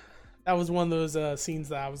 That was one of those scenes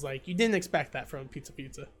that I was like, you didn't expect that from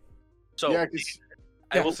Pizza. So yeah,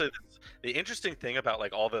 I will say this. The interesting thing about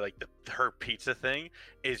like all the her pizza thing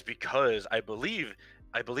is because I believe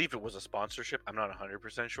it was a sponsorship. I'm not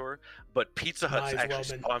 100% sure, but Pizza Hut's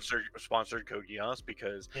actually sponsored Code Geass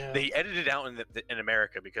because they edited it out in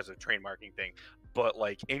America because of trademarking thing. But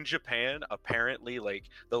like in Japan, apparently like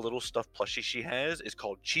the little stuffed plushie she has is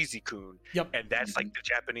called Cheesy-kun. Yep. And that's like the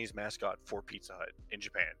Japanese mascot for Pizza Hut in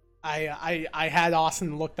Japan. I had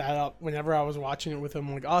Austin look that up whenever I was watching it with him.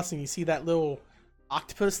 I'm like, Austin, you see that little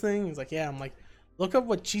octopus thing? He's like, yeah. I'm like, look up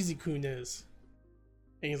what Cheesy-kun is.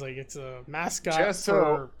 And he's like, it's a mascot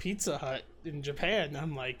for Pizza Hut in Japan.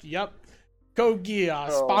 I'm like, yep. Code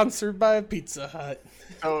Geass, sponsored by Pizza Hut.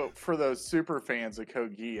 So for those super fans of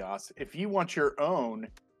Code Geass, if you want your own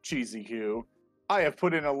Cheesy-kun, I have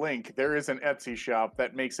put in a link. There is an Etsy shop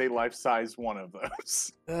that makes a life-size one of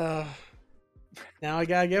those. Now I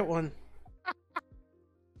gotta get one.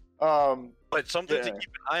 But something to keep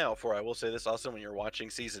an eye out for, I will say this also when you're watching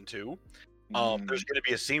season 2, there's going to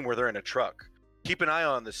be a scene where they're in a truck. Keep an eye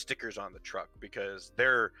on the stickers on the truck because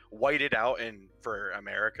they're whited out for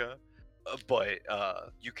America, but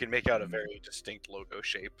you can make out a very distinct logo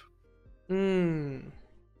shape. I didn't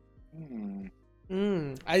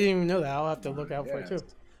even know that. I'll have to look out for it too.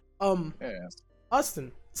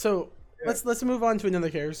 Austin, so let's move on to another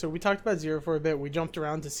character. So we talked about Zero for a bit. We jumped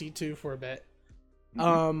around to C2 for a bit.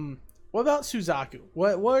 What about Suzaku?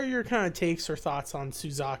 What are your kind of takes or thoughts on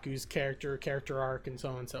Suzaku's character arc, and so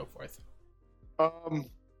on and so forth?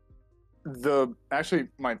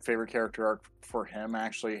 My favorite character arc for him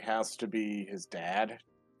actually has to be his dad.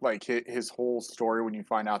 Like his whole story when you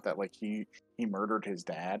find out that like he murdered his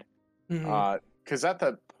dad. Because at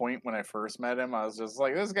the point when I first met him, I was just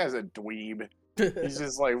like, this guy's a dweeb. He's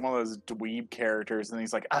just like one of those dweeb characters, and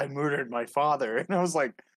he's like, I murdered my father, and I was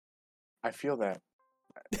like, I feel that,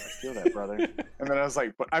 brother. And then I was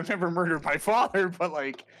like, but I've never murdered my father, but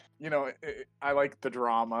like, I like the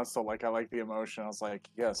drama, so like I like the emotion. I was like,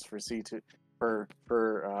 yes, for C2, for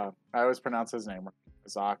I always pronounce his name,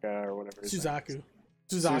 Zaka or whatever. Suzaku.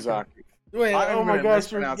 Wait, oh my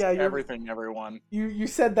gosh, everything, everyone. You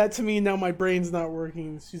said that to me, now my brain's not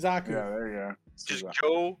working. Suzaku. Yeah, there you go. Just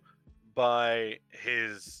go by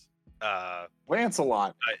his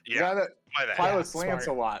Lancelot. Pilot's Smart.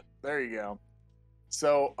 Lancelot. There you go.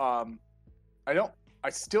 So I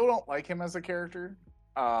still don't like him as a character.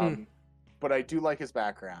 But I do like his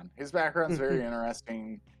background. His background's very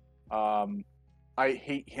interesting. I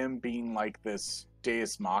hate him being like this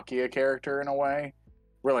Deus Machina character in a way,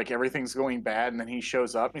 where like everything's going bad and then he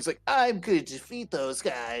shows up and he's like, I'm good to defeat those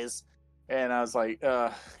guys. And I was like,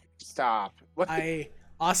 stop.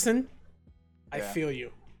 Austin, I Yeah. feel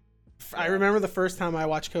you. I remember the first time I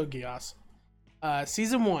watched Code Geass.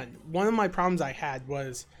 Season 1, one of my problems I had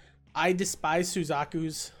was I despise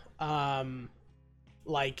Suzaku's,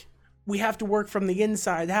 like, we have to work from the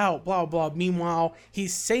inside out, blah, blah. Meanwhile,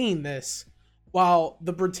 he's saying this while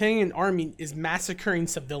the Britannian army is massacring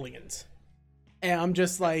civilians. And I'm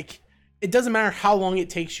just like, it doesn't matter how long it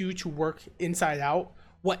takes you to work inside out,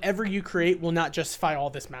 whatever you create will not justify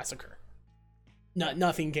all this massacre.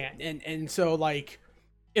 Nothing can. And so, like,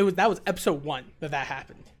 that was episode 1 that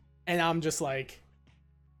happened. And I'm just like,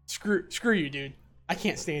 screw you, dude. I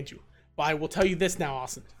can't stand you. But I will tell you this now,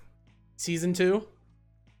 Austin. Season 2,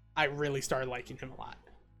 I really started liking him a lot.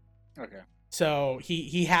 Okay. So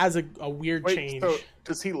he has a weird change. So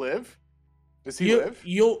does he live? Does he live?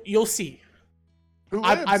 You'll see. Who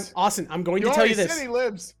lives? I'm Austin. I'm going to tell you this. Said he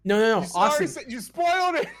lives. No, Austin. You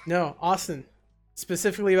spoiled it. No, Austin.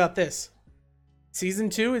 Specifically about this. Season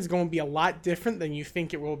 2 is going to be a lot different than you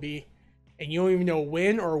think it will be, and you don't even know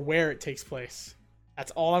when or where it takes place.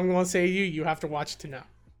 That's all I'm going to say to you. You have to watch it to know.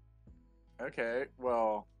 Okay,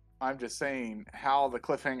 well, I'm just saying how the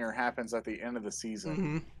cliffhanger happens at the end of the season.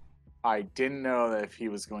 Mm-hmm. I didn't know that if he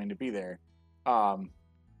was going to be there.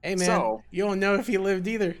 Hey, man, so, you don't know if he lived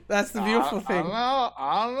either. That's the beautiful thing.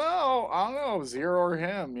 I don't know. Zero or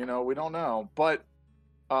him, we don't know. But,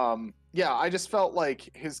 yeah, I just felt like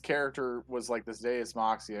his character was like this Deus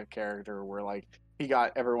Moxia character where, like, he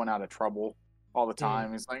got everyone out of trouble all the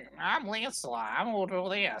time. He's like, I'm Lancelot. I'm going to do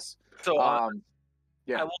this. So,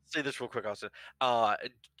 yeah. I will say this real quick, Austin.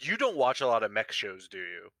 You don't watch a lot of mech shows, do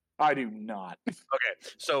you? I do not.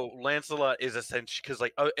 Okay, so Lancelot is essentially because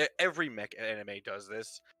like every mech anime does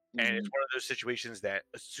this, and it's one of those situations that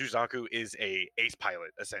Suzaku is a ace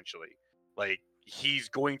pilot essentially. Like he's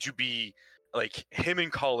going to be like him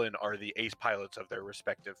and Colin are the ace pilots of their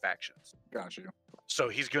respective factions. Got you. So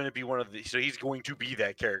he's going to be he's going to be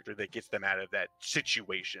that character that gets them out of that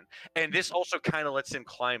situation. And this also kind of lets him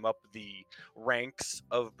climb up the ranks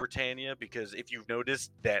of Britannia because if you've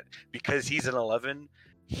noticed that because he's an 11,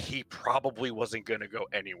 he probably wasn't going to go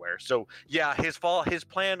anywhere. So yeah, his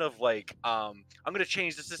plan of like, I'm going to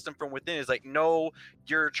change the system from within is like, no,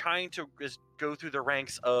 you're trying to just go through the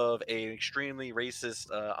ranks of an extremely racist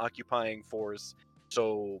occupying force.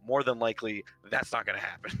 So more than likely that's not going to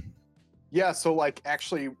happen. Yeah, so like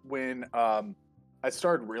actually when I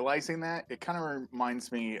started realizing that, it kind of reminds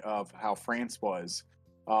me of how France was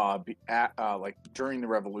like during the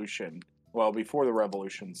revolution, well before the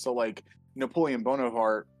revolution. So like Napoleon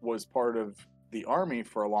Bonaparte was part of the army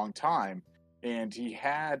for a long time, and he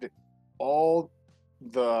had all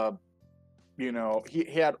the he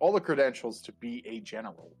had all the credentials to be a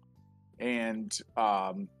general. And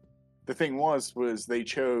the thing was they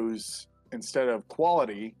chose instead of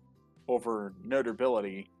quality over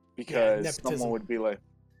notability because someone would be like,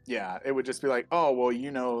 it would just be like, oh,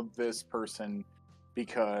 well, this person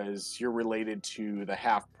because you're related to the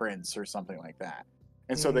half prince or something like that.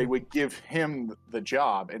 And so they would give him the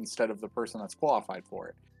job instead of the person that's qualified for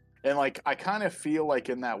it. And like, I kind of feel like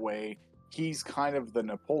in that way, he's kind of the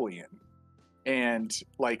Napoleon. And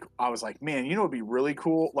like, I was like, man, it'd be really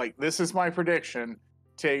cool. Like, this is my prediction.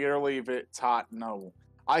 Take it or leave it. It's hot. No.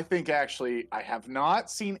 I think actually I have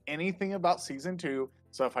not seen anything about season 2.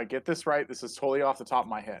 So if I get this right, this is totally off the top of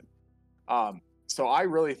my head. So I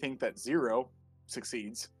really think that Zero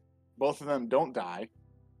succeeds. Both of them don't die.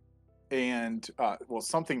 And,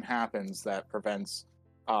 something happens that prevents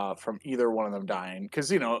from either one of them dying. Because,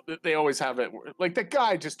 they always have it. Like, the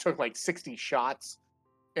guy just took like 60 shots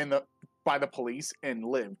by the police and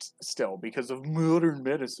lived still because of modern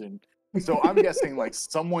medicine. So I'm guessing like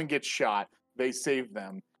someone gets shot. They save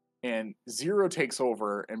them, and Zero takes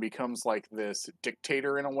over and becomes like this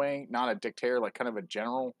dictator in a way, not a dictator, like kind of a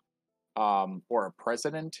general, or a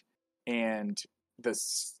president. And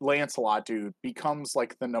this Lancelot dude becomes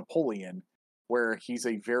like the Napoleon, where he's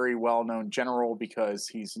a very well-known general because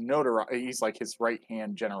he's he's like his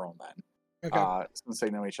right-hand general then. Okay. Since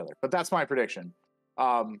they know each other. But that's my prediction.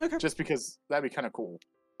 Okay. Just because that'd be kind of cool.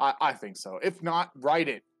 I think so. If not, write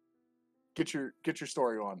it. Get your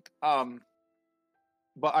story on.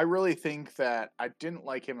 But I really think that I didn't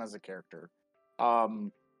like him as a character.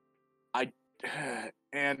 And I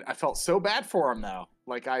felt so bad for him now.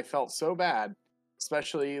 Like, I felt so bad,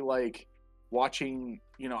 especially like watching,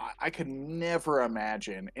 I could never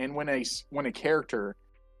imagine. And when a character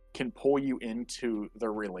can pull you into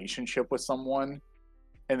their relationship with someone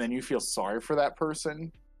and then you feel sorry for that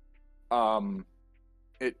person,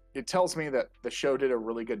 it tells me that the show did a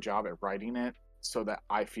really good job at writing it so that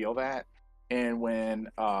I feel that. And when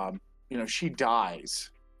she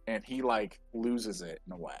dies and he like loses it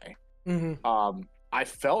in a way. Mm-hmm. I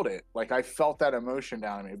felt it. Like I felt that emotion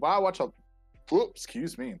down in me. But I watch I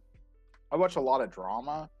watch a lot of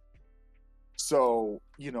drama. So,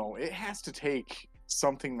 you know, it has to take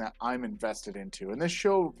something that I'm invested into. And this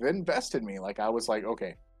show invested me. Like I was like,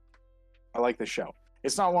 okay, I like this show.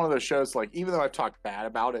 It's not one of those shows like, even though I've talked bad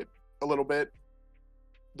about it a little bit,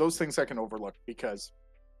 those things I can overlook, because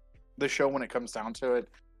the show, when it comes down to it,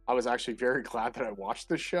 I was actually very glad that I watched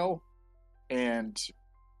this show. And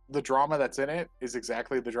the drama that's in it is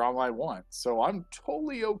exactly the drama I want. So I'm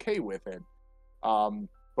totally okay with it.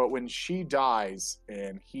 But when she dies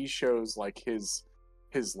and he shows like his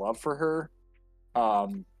love for her, I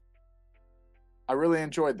really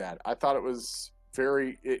enjoyed that. I thought it was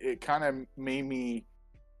it kind of made me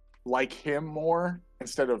like him more,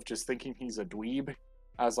 instead of just thinking he's a dweeb.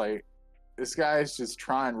 I was like, this guy's just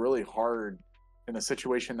trying really hard in a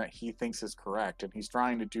situation that he thinks is correct, and he's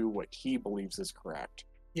trying to do what he believes is correct.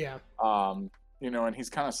 Yeah. You know, and he's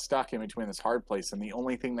kind of stuck in between this hard place, and the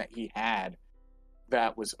only thing that he had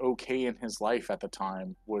that was okay in his life at the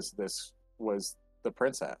time was the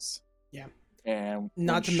princess. Yeah. And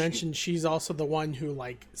not to mention, she's also the one who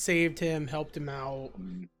like saved him, helped him out,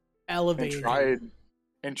 elevated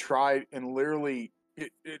and tried and literally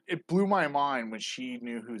it blew my mind when she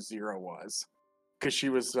knew who Zero was, because she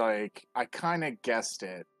was like, I kind of guessed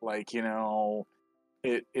it, like, you know,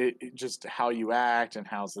 it just how you act and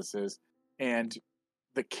how this is. And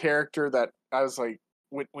the character that I was like,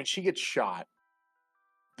 when she gets shot,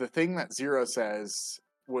 the thing that Zero says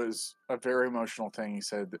was a very emotional thing. He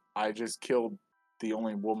said, I just killed the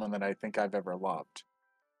only woman that I think I've ever loved.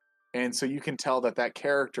 And so you can tell that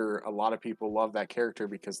character, a lot of people love that character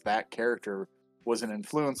because that character was an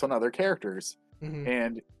influence on other characters. Mm-hmm.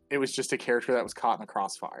 And it was just a character that was caught in the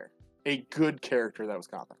crossfire. A good character that was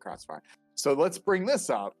caught in the crossfire. So let's bring this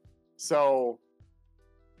up. So,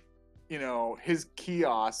 you know, his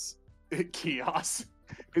kiosk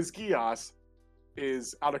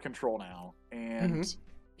is out of control now. And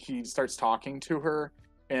he starts talking to her,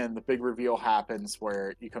 and the big reveal happens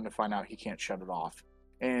where you come to find out he can't shut it off.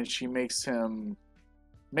 And she makes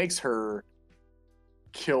her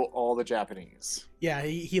kill all the Japanese. Yeah,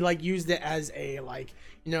 he like used it as a, like,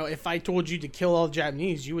 you know, if I told you to kill all the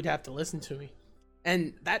Japanese, you would have to listen to me.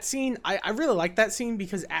 And that scene, I really like that scene,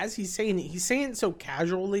 because as he's saying it so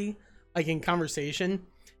casually, like in conversation,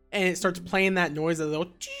 and it starts playing that noise, a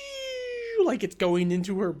little like it's going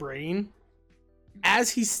into her brain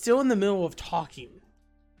as he's still in the middle of talking.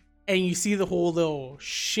 And you see the whole little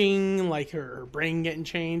shing, like her brain getting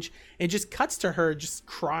changed. It just cuts to her just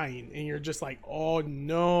crying, and you're just like, oh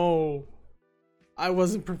no, I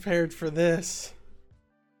wasn't prepared for this.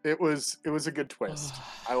 It was a good twist.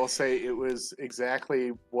 I will say it was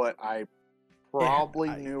exactly what I probably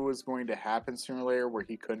knew was going to happen sooner or later, where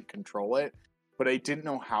he couldn't control it. But I didn't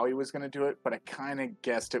know how he was going to do it, but I kind of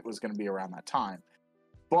guessed it was going to be around that time.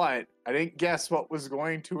 But I didn't guess what was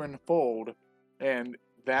going to unfold, and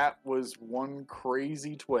that was one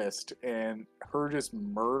crazy twist. And her just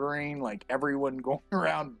murdering, like, everyone going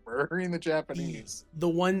around murdering the Japanese. The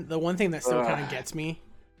one thing that still kind of gets me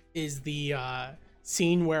is the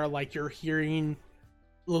scene where, like, you're hearing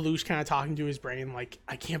Lelouch kind of talking to his brain, like,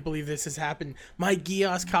 I can't believe this has happened. My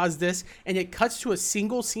Gios caused this. And it cuts to a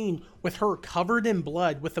single scene with her covered in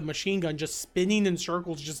blood with a machine gun just spinning in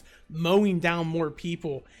circles, just mowing down more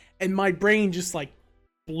people. And my brain just, like,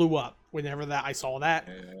 blew up whenever I saw that.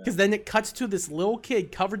 Because then it cuts to this little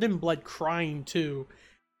kid covered in blood crying too.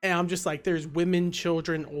 And I'm just like, there's women,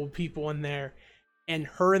 children, old people in there. And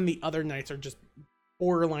her and the other knights are just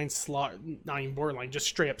just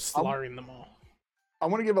straight up slaughtering them all. I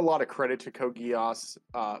want to give a lot of credit to Code Geass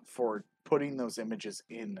for putting those images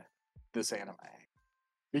in this anime,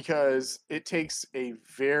 because it takes a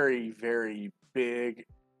very, very big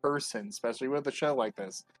person, especially with a show like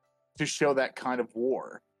this, to show that kind of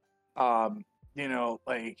war. You know,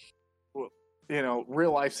 like, you know,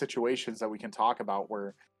 real life situations that we can talk about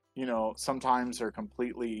where, you know, sometimes are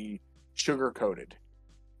completely sugar coated.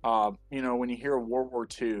 You know, when you hear of World War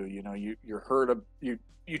II, you know,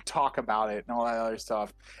 you talk about it and all that other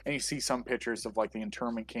stuff, and you see some pictures of like the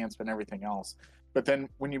internment camps and everything else. But then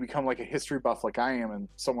when you become like a history buff like I am, and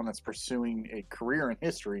someone that's pursuing a career in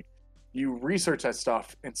history, you research that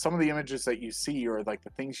stuff, and some of the images that you see or like the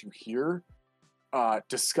things you hear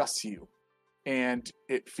disgust you. And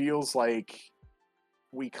it feels like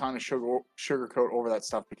we kind of sugarcoat over that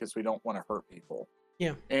stuff because we don't want to hurt people.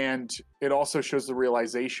 Yeah. And it also shows the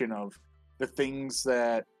realization of the things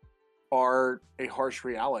that are a harsh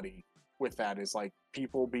reality with that, is like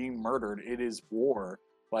people being murdered. It is war.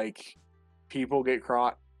 Like, people get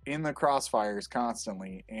caught in the crossfires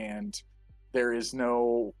constantly, and there is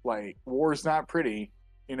no like war's not pretty.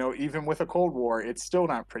 You know, even with a Cold War, it's still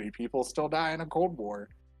not pretty. People still die in a Cold War.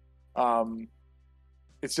 Um,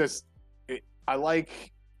 it's just I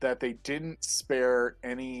like that they didn't spare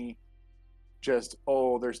any. Just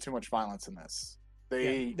there's too much violence in this.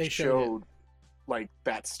 They showed like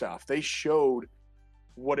that stuff. They showed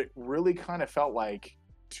what it really kind of felt like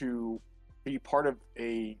to be part of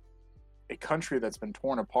a country that's been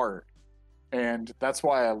torn apart. And that's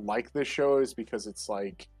why I like this show, is because it's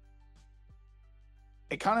like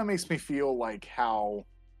it kind of makes me feel like how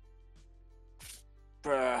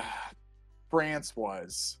France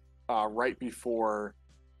was right before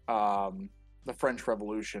the French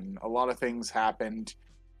Revolution. A lot of things happened,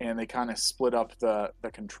 and they kind of split up the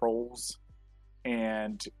controls.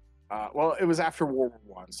 And well, it was after World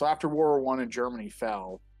War One. So after World War One and Germany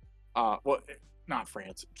fell, well, not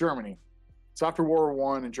France, Germany. So after World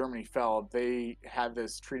War One and Germany fell, they had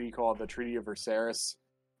this treaty called the Treaty of Versailles,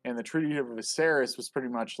 and the Treaty of Versailles was pretty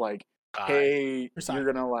much like, hey, Versailles.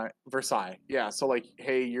 you're gonna like Versailles, yeah. So like,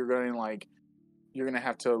 hey, you're gonna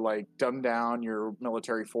have to like dumb down your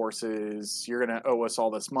military forces. You're gonna owe us all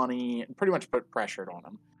this money, and pretty much put pressure on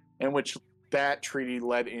them. In which that treaty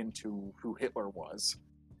led into who Hitler was.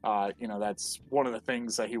 You know, that's one of the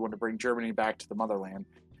things that he wanted to bring Germany back to the motherland.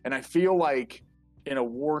 And I feel like in a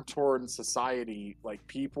war-torn society, like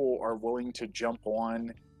people are willing to jump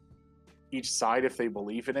on each side if they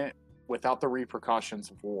believe in it without the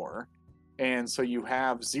repercussions of war. And so you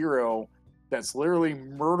have Zero that's literally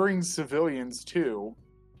murdering civilians too.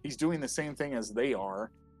 He's doing the same thing as they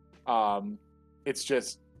are. It's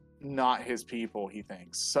just not his people, he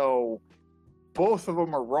thinks. So both of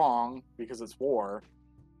them are wrong because it's war.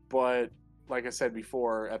 But like I said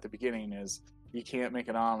before at the beginning, is you can't make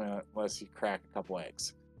an omelet unless you crack a couple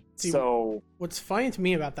eggs. See, so what's funny to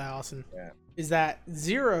me about that, Austin, is that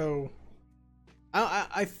Zero,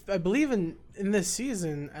 I believe in this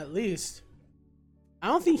season at least, I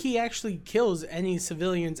don't think he actually kills any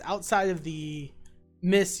civilians outside of the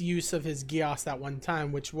misuse of his Gios that one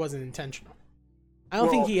time, which wasn't intentional. I don't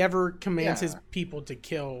think he ever commands his people to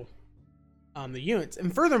kill the units.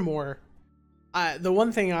 And furthermore, the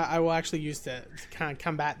one thing I will actually use to kind of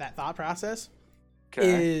combat that thought process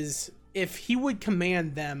is if he would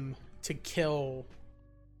command them to kill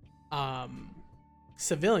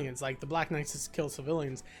civilians, like the Black Knights kill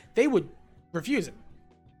civilians, they would refuse it.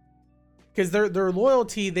 Because their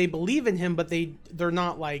loyalty, they believe in him, but they're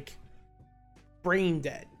not like brain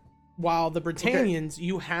dead. While the Britannians,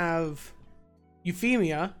 you have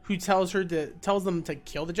Euphemia, who tells them to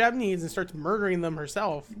kill the Japanese and starts murdering them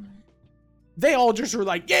herself. They all just are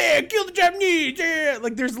like, yeah, kill the Japanese, yeah.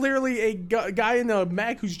 Like there's literally a guy in a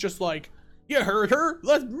mech who's just like, you heard her,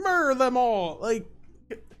 let's murder them all. Like,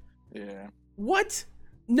 yeah, what?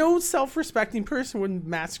 No self-respecting person would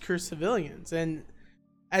massacre civilians. And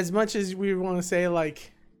as much as we want to say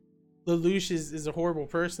like Lelouch is a horrible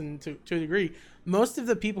person to a degree, most of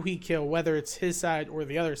the people he killed, whether it's his side or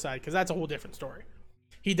the other side, because that's a whole different story,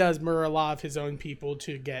 he does murder a lot of his own people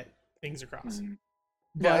to get things across. Mm-hmm.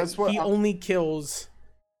 But he only kills.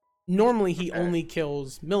 Normally, he only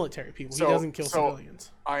kills military people. He doesn't kill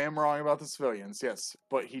civilians. I am wrong about the civilians, yes,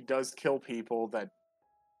 but he does kill people that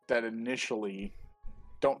initially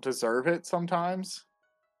don't deserve it. Sometimes,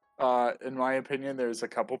 in my opinion, there's a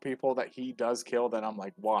couple people that he does kill that I'm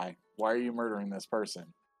like, why? Why are you murdering this person?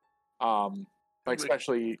 Like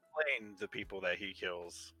especially explain the people that he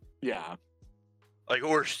kills. Yeah, like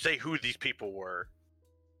or say who these people were.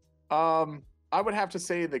 I would have to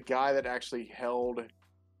say the guy that actually held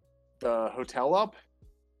the hotel up.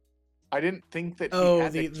 I didn't think that he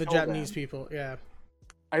had to the kill Japanese them. people, yeah.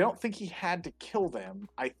 I don't think he had to kill them.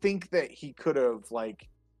 I think that he could have like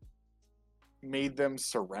made them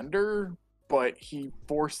surrender, but he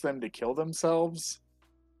forced them to kill themselves.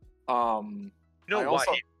 You know why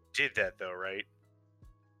he did that though, right?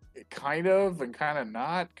 Kind of and kind of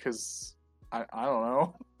not, because I don't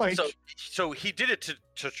know. Like, so he did it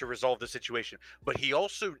to resolve the situation, but he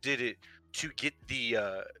also did it to get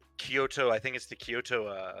the Kyoto. I think it's the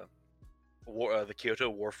Kyoto the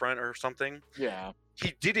Kyoto Warfront or something. Yeah,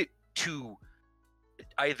 he did it to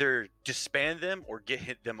either disband them or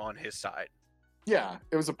get them on his side. Yeah,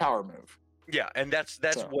 it was a power move. Yeah, and that's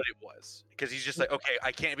what it was. Because he's just like, okay,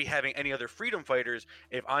 I can't be having any other freedom fighters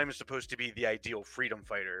if I'm supposed to be the ideal freedom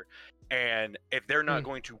fighter, and if they're not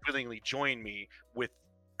going to willingly join me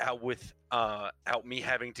without me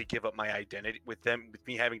having to give up my identity with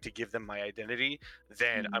me having to give them my identity,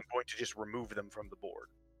 then I'm going to just remove them from the board.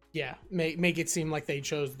 Yeah, make it seem like they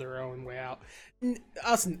chose their own way out.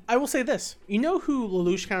 Austin, I will say this. You know who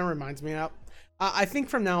Lelouch kind of reminds me of? I think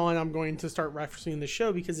from now on I'm going to start referencing the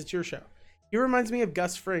show because it's your show. He reminds me of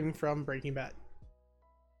Gus Fring from Breaking Bad.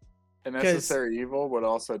 A necessary evil, but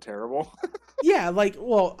also terrible. Yeah, like,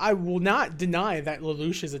 well, I will not deny that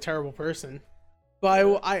Lelouch is a terrible person,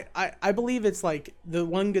 but I believe it's like the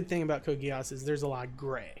one good thing about Code Geass is there's a lot of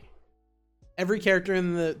gray. Every character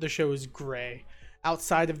in the show is gray,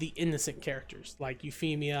 outside of the innocent characters like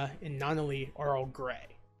Euphemia and Nunnally are all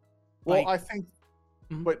gray. Well, Like, I think,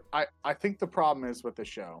 Mhm. but I think the problem is with the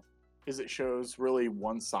show is it shows really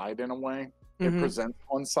one side in a way. It Mhm. presents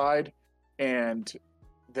one side, and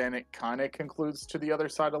then it kind of concludes to the other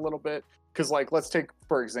side a little bit. Because, like, let's take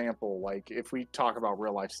for example, like if we talk about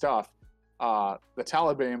real life stuff, the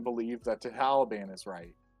Taliban believe that the Taliban is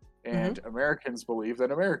right, and Americans believe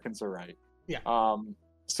that Americans are right. Yeah.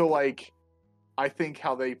 So like, I think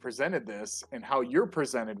how they presented this and how you're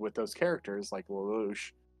presented with those characters, like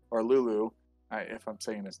Lelouch or Lulu, if I'm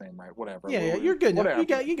saying his name right, whatever. yeah, Lulu, you're good now. whatever.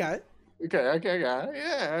 You got it. Okay,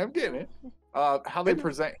 yeah, I'm getting it. How they Good.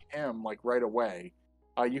 present him, like right away,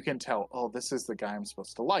 you can tell, oh, this is the guy I'm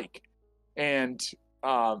supposed to like, and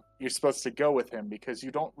you're supposed to go with him because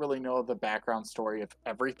you don't really know the background story of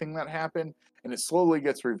everything that happened, and it slowly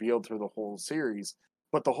gets revealed through the whole series.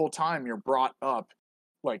 But the whole time you're brought up,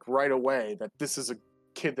 like right away, that this is a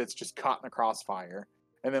kid that's just caught in the crossfire,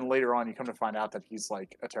 and then later on you come to find out that he's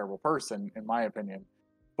like a terrible person, in my opinion.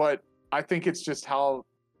 But I think it's just how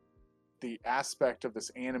the aspect of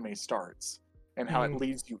this anime starts and how it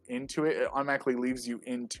leads you into it. It automatically leaves you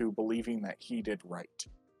into believing that he did right.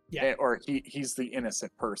 Yeah. Or he's the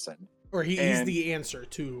innocent person. Or he's And- the answer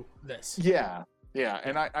to this. Yeah.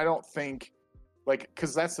 And I don't think, like,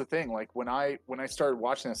 because that's the thing, like when I started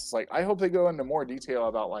watching this, it's like I hope they go into more detail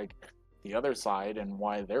about like the other side and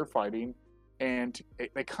why they're fighting, and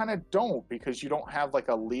they kind of don't, because you don't have like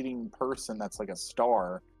a leading person that's like a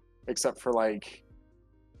star, except for like,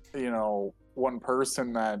 you know, one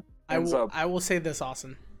person that ends up. I will say this,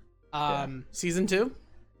 Austin. Yeah. Season 2,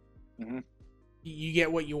 Mhm. you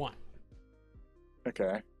get what you want.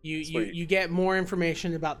 Okay. You Sweet. you get more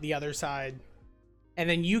information about the other side, and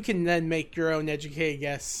then you can then make your own educated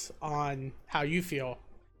guess on how you feel.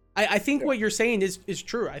 I think Yeah. what you're saying is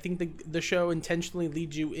true. I think the show intentionally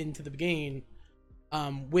leads you into the beginning,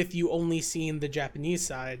 with you only seeing the Japanese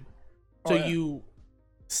side, so Oh, yeah. you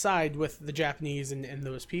side with the Japanese and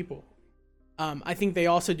those people. I think they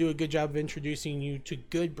also do a good job of introducing you to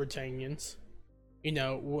good Britannians, you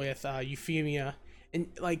know, with Euphemia, and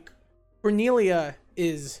like Cornelia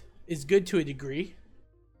is good to a degree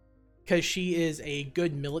because she is a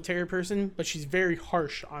good military person, but she's very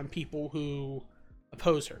harsh on people who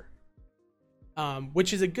oppose her,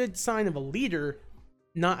 which is a good sign of a leader,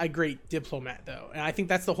 not a great diplomat though. And I think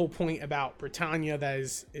that's the whole point about Britannia that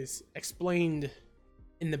is explained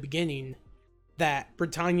in the beginning, that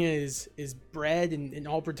Britannia is bred, and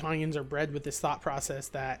all Britannians are bred with this thought process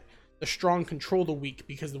that the strong control the weak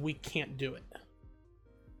because the weak can't do it.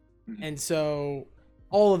 And so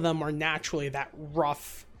all of them are naturally that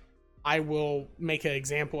rough, I will make an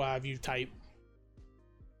example out of you type.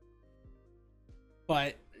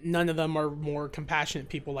 But none of them are more compassionate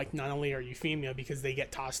people like Nunnally or Euphemia, because they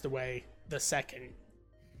get tossed away the second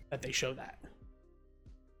that they show that.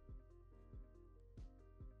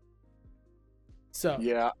 So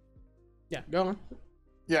Yeah. Go on.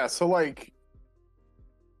 Yeah. So like,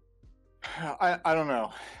 I don't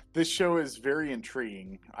know. This show is very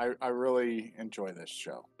intriguing. I really enjoy this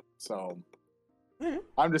show. So Mhm.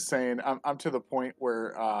 I'm just saying, I'm to the point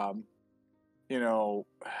where, you know,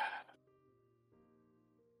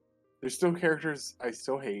 there's still characters I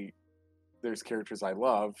still hate. There's characters I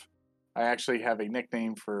love. I actually have a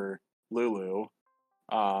nickname for Lulu,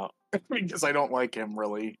 because I don't like him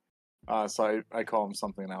really. So I call him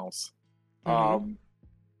something else. Mhm.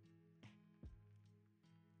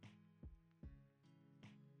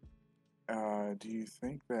 Do you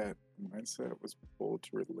think that mindset was pulled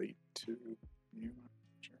to relate to you?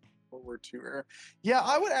 World War II era? Yeah,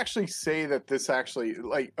 I would actually say that this actually,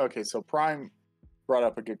 like, okay, so Prime brought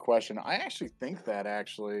up a good question. I actually think that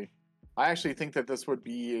this would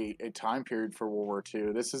be a time period for World War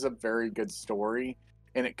II. This is a very good story,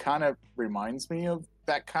 and it kind of reminds me of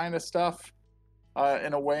that kind of stuff,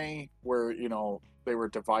 in a way where, you know, they were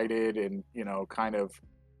divided and, you know, kind of,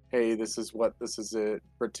 hey, this is it,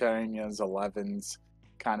 Britannia's 11s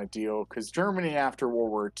kind of deal. Because Germany after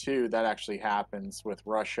World War II, that actually happens with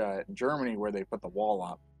Russia and Germany, where they put the wall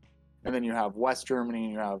up. And then you have West Germany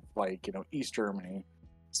and you have, like, you know, East Germany.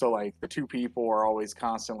 So, like, the two people are always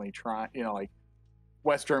constantly trying, you know, like,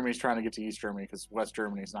 West Germany's trying to get to East Germany because West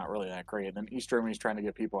Germany's not really that great, and then East Germany's trying to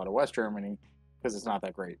get people out of West Germany because it's not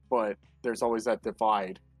that great. But there's always that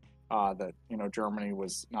divide that Germany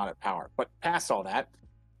was not at power. But past all that,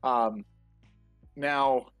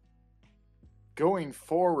 now going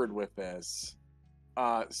forward with this,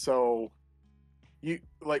 so you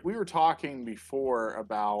we were talking before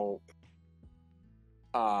about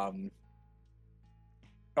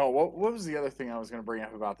what was the other thing I was going to bring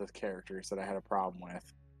up about the characters that I had a problem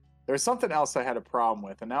with? There's something else I had a problem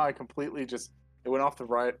with, and now I completely it went off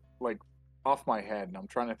off my head, and I'm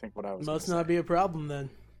trying to think what I was. Must not be a problem then.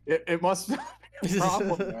 It must not be a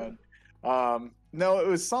problem, man. No, it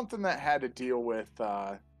was something that had to deal with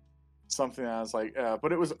something that I was like,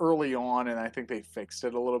 but it was early on, and I think they fixed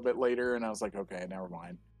it a little bit later, and I was like, okay, never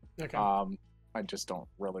mind. Okay. I just don't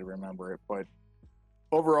really remember it, but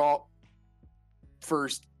overall,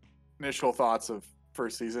 first initial thoughts of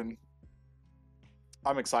first season,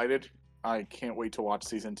 I'm excited. I can't wait to watch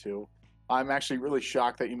season 2. I'm actually really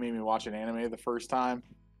shocked that you made me watch an anime the first time.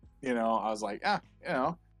 I was like,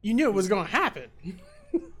 You knew it was going to happen.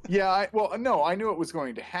 Yeah, I knew it was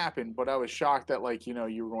going to happen, but I was shocked that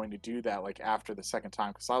you were going to do that after the second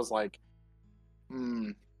time, because I was like,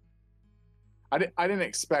 I didn't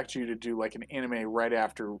expect you to do an anime right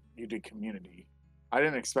after you did Community. I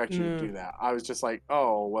didn't expect you to do that. I was just like,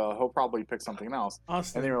 oh well, he'll probably pick something else.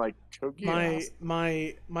 Austin, and they were like,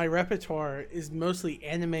 my repertoire is mostly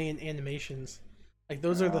anime and animations.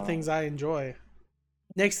 Those are the things I enjoy.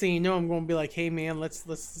 Next thing you know, I'm going to be like, hey man, let's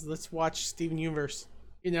watch Steven Universe.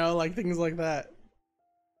 Things like that.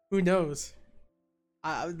 Who knows?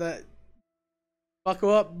 That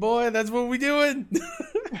buckle up, boy. That's what we doing.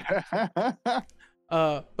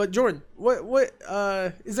 But Jordan, what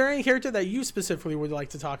is there any character that you specifically would like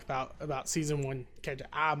to talk about season 1 character?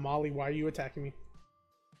 Molly, why are you attacking me?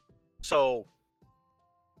 So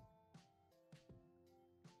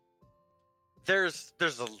there's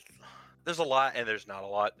a lot and there's not a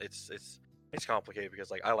lot. It's complicated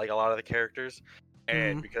because I like a lot of the characters,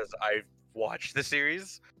 and because I've watched the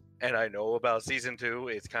series and I know about season 2,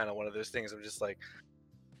 it's kind of one of those things. I'm just like,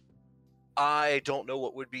 I don't know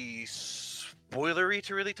what would be spoilery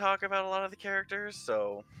to really talk about a lot of the characters,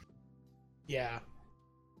 so yeah,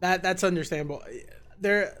 that's understandable.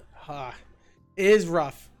 It is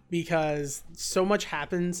rough because so much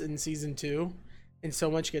happens in season 2 and so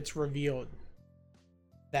much gets revealed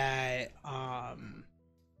that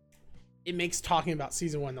it makes talking about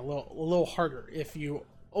season 1 a little harder if you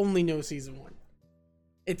only know season 1.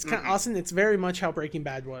 It's kind of Austin, it's very much how Breaking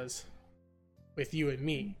Bad was with you and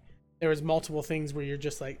me. There was multiple things where you're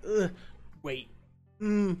just like, wait.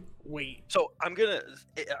 So I'm gonna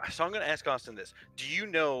ask Austin this. Do you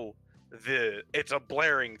know it's a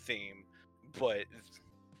blaring theme, but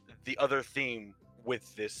the other theme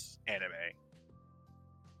with this anime?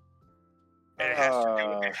 And it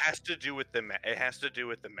has to do with the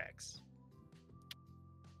mechs.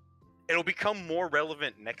 It'll become more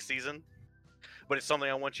relevant next season, but it's something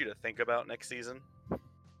I want you to think about next season.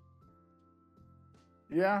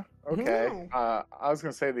 Yeah, okay. I was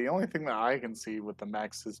going to say the only thing that I can see with the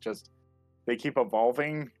mechs is just they keep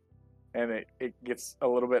evolving, and it gets a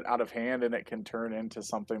little bit out of hand, and it can turn into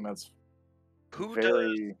something that's Who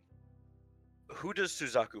does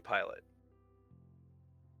Suzaku pilot?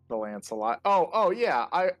 The Lancelot. Oh yeah,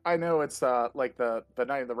 I know it's like the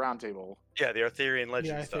Knight of the Round Table. Yeah, the Arthurian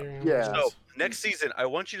legend stuff. Yeah. So next season, I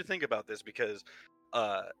want you to think about this because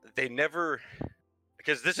they never.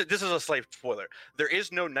 Because this is a slight spoiler. There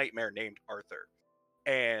is no nightmare named Arthur,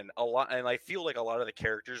 and I feel like a lot of the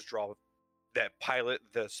characters that pilot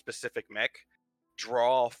the specific mech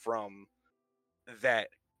draw from that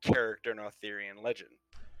character in Arthurian legend.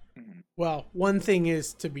 Well, one thing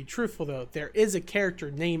is, to be truthful though, there is a character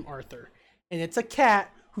named Arthur, and it's a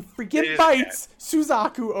cat who freaking bites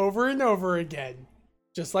Suzaku over and over again,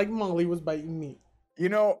 just like Molly was biting me.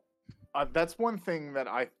 That's one thing that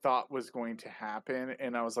I thought was going to happen,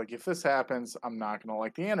 and I was like, if this happens, I'm not going to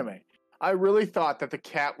like the anime. I really thought that the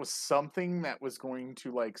cat was something that was going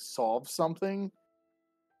to, solve something.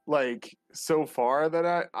 So far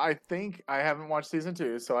that I think I haven't watched season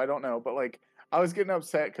 2, so I don't know, but, I was getting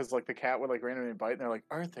upset because, the cat would, randomly bite, and they're like,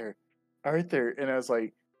 Arthur, and I was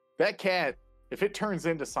like, that cat, if it turns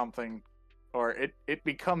into something, or it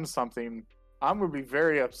becomes something, I'm going to be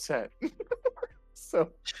very upset. So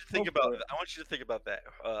I want you to think about that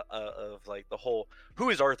of the whole who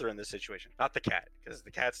is Arthur in this situation, not the cat, because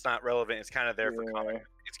the cat's not relevant. It's kind of there for comic.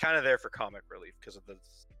 It's kind of there for comic relief because of the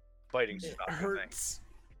biting stuff. Hurts.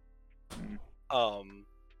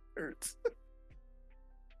 Hurts.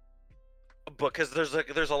 but because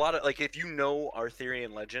there's a lot of like, if you know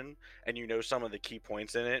Arthurian legend and you know some of the key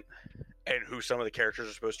points in it and who some of the characters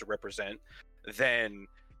are supposed to represent, then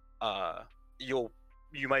you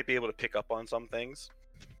might be able to pick up on some things.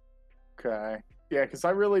 Okay. Yeah, because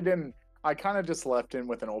I really didn't. I kind of just left in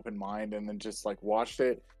with an open mind and then just like watched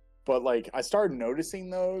it. But like I started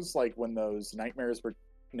noticing those, like when those nightmares were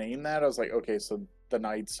named that, I was like, okay, so the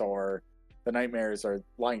nightmares are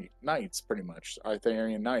like knights, pretty much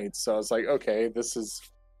Arthurian knights. So I was like, okay, this is.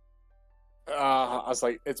 I was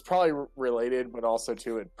like, it's probably related, but also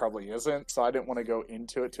too, it probably isn't. So I didn't want to go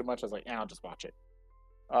into it too much. I was like, yeah, I'll just watch it.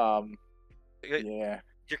 Yeah.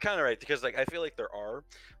 You're kind of right, because like I feel like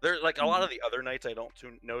there's like a lot of the other knights I don't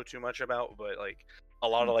know too much about, but like a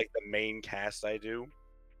lot of like the main cast I do,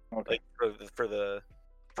 Okay. like for the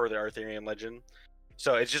Arthurian legend.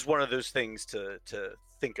 So it's just one of those things to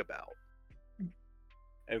think about,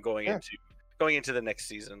 and going into the next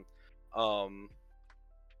season.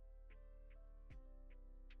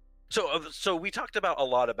 So we talked about a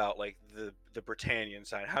lot about like the Britannian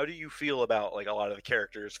side. How do you feel about like a lot of the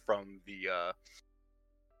characters from the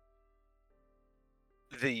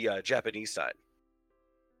Japanese side,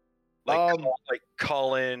 like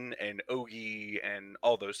Colin and Ogi and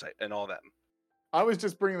all those and all them? I was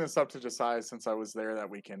just bringing this up to Josiah since I was there that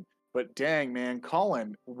weekend. But dang, man,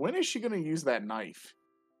 Colin, when is she going to use that knife?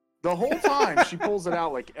 The whole time she pulls it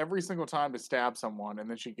out like every single time to stab someone, and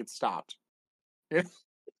then she gets stopped.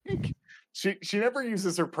 She never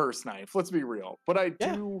uses her purse knife. Let's be real. But I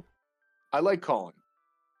like Colin.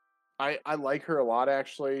 I like her a lot,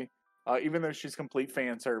 actually. Even though she's complete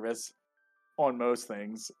fan service on most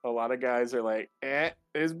things, a lot of guys are like,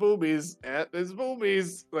 there's boobies, there's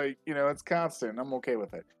boobies. Like, it's constant. I'm okay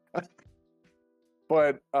with it.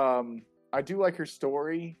 But I do like her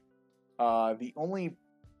story. The only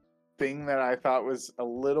thing that I thought was a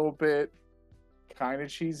little bit kind of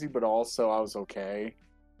cheesy, but also I was okay,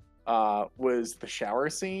 was the shower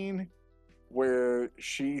scene where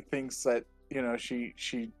she thinks that, she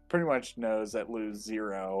pretty much knows that Lou's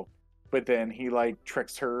Zero, but then he like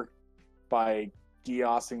tricks her by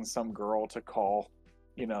geosing some girl to call,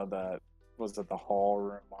 was it the hall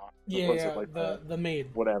room? The maid.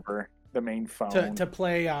 Whatever. The main phone. To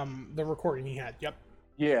play the recording he had. Yep.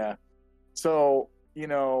 Yeah. So,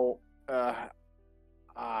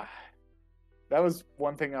 that was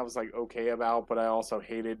one thing I was like okay about, but I also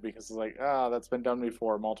hated because it's like, that's been done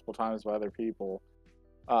before multiple times by other people,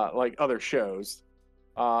 like other shows.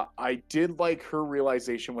 I did like her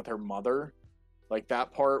realization with her mother, like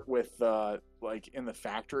that part with like in the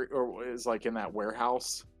factory, or is like in that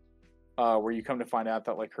warehouse, where you come to find out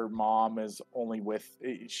that like her mom is only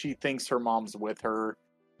she thinks her mom's with her,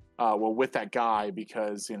 with that guy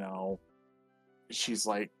because she's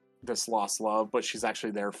like this lost love, but she's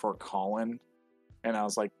actually there for Colin. And I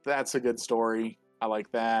was like, that's a good story. I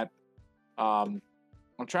like that. I'm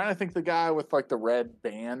trying to think the guy with like the red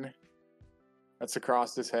band that's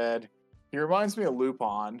across his head. He reminds me of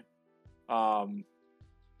Lupin.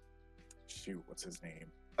 Shoot, what's his name?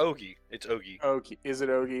 Ogi. It's Ogi. Ogi. Is it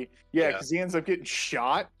Ogi? Yeah, because he ends up getting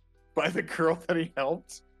shot by the girl that he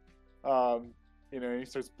helped. He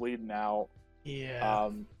starts bleeding out.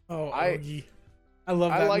 Yeah. Ogi. I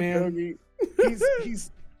love that, like man. Ogi.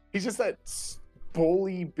 He's just that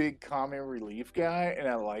bully big comic relief guy, and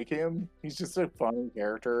I like him. He's just a funny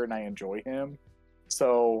character, and I enjoy him.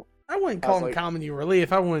 So I wouldn't call him comedy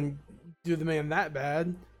relief. I wouldn't do the man that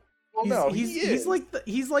bad. Well, he's like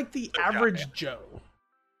the average Joe.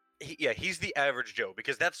 He's the average Joe,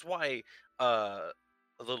 because that's why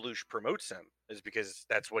Lelouch promotes him, is because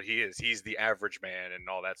that's what he is. He's the average man and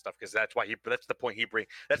all that stuff, because that's the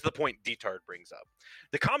point Detard brings up.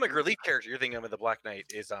 The comic relief character you're thinking of in the Black Knight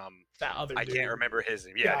is that other I dude. can't remember his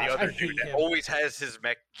name. Yeah, the other dude that always has his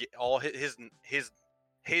mech, all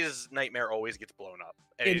his nightmare always gets blown up,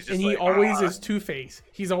 and he always is Two-Face.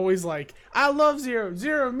 He's always like, I love Zero.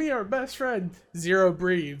 Zero and me are best friend. Zero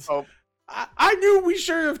breathes. Oh. I knew we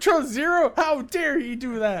should have chose Zero. How dare he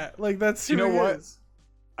do that? Like, that's who he is.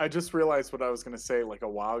 I just realized what I was going to say like a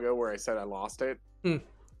while ago where I said I lost it.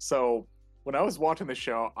 So when I was watching the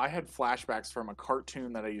show, I had flashbacks from a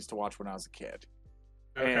cartoon that I used to watch when I was a kid.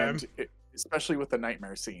 Okay. And especially with the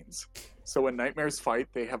nightmare scenes. So when nightmares fight,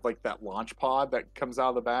 they have like that launch pod that comes out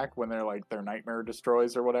of the back when they're like their nightmare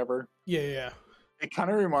destroys or whatever. Yeah. It kind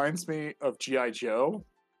of reminds me of G.I. Joe.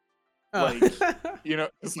 Like,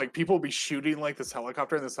 it's like people be shooting like this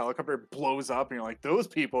helicopter, and this helicopter blows up, and you're like, those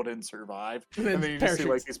people didn't survive. And then you just see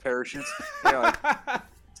like these parachutes.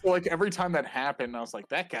 like every time that happened, I was like,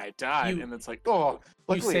 that guy died, and it's like, oh, you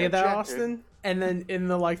luckily say I that, checked it. Austin, and then in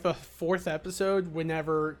the like the 4th episode,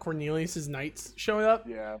 whenever Cornelius's knights show up,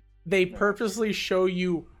 Yeah, they purposely show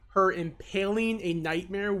you her impaling a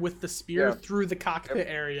nightmare with the spear through the cockpit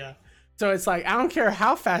area. So it's like, I don't care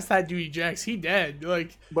how fast that dude ejects, he dead.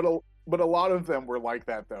 Like, but a lot of them were like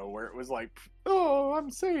that though, where it was like, oh,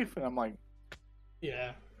 I'm safe, and I'm like,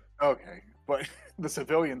 yeah, okay. But the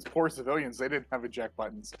civilians, poor civilians, they didn't have eject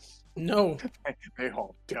buttons. no, They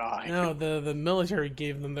all died. no, the military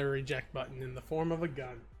gave them their eject button in the form of a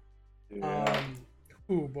gun. Yeah.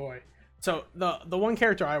 Oh boy. So the one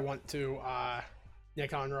character I want to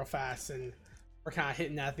nick on real fast, and we're kind of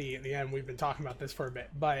hitting at the end. We've been talking about this for a bit,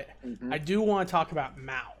 but I do want to talk about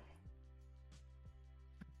Mao.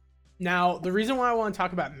 Now, the reason why I want to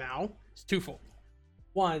talk about Mao is twofold.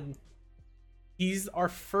 One, he's our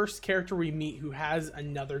first character we meet who has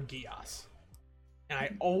another Geass. And I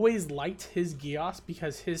always liked his Geass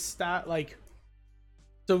because his stat, like...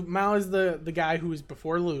 So, Mao is the guy who was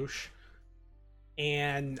before Lelouch.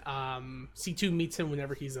 And C2 meets him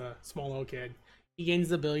whenever he's a small little kid. He gains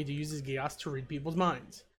the ability to use his Geass to read people's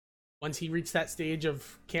minds. Once he reaches that stage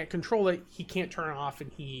of can't control it, he can't turn it off,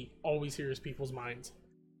 and he always hears people's minds.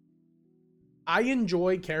 I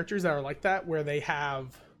enjoy characters that are like that, where they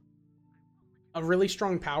have a really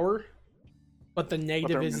strong power, but the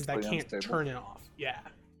negative is that can't turn it off. Yeah.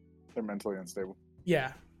 They're mentally unstable.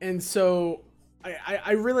 Yeah. And so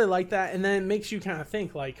I really like that. And then it makes you kind of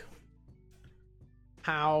think, like,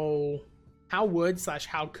 how would /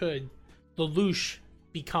 how could Lelouch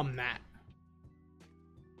become that?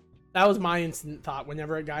 That was my instant thought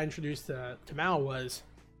whenever it got introduced to Mao was,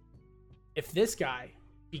 if this guy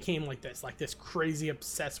became like this crazy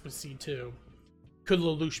obsessed with C2, could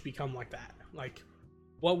Lelouch become like that? Like,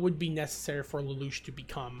 what would be necessary for Lelouch to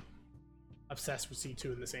become obsessed with C2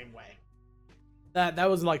 in the same way? That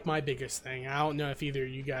was like my biggest thing. I don't know if either of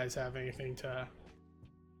you guys have anything to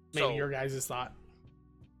maybe your guys' thought.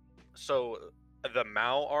 So the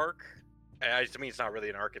Mao arc, I mean, it's not really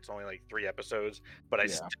an arc, it's only like 3 episodes, but I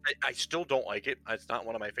still don't like it. It's not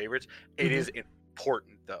one of my favorites. It is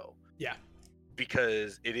important though. Yeah.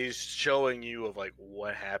 Because it is showing you of like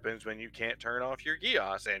what happens when you can't turn off your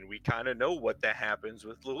Geass, and we kind of know what that happens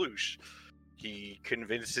with Lelouch. He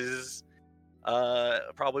convinces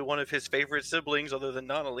probably one of his favorite siblings other than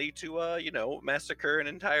Nonali to massacre an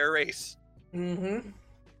entire race. And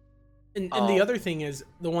the other thing is,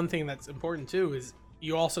 the one thing that's important too is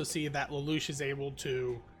you also see that Lelouch is able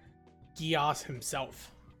to Geass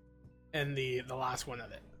himself in the last one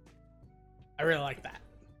of it. I really like that.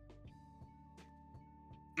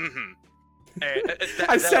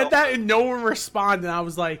 I said that and no one responded, and I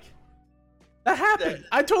was like, that happened.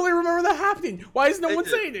 I totally remember that happening. Why is no one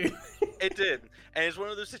saying it? It did. And it's one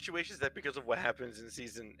of those situations that because of what happens in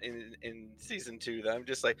season 2, that I'm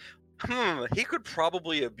just like, he could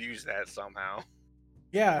probably abuse that somehow.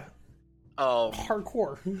 Yeah.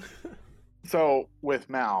 Hardcore. So with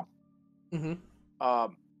Mao,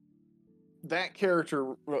 that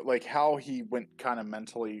character, like how he went kind of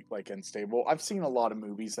mentally like unstable. I've seen a lot of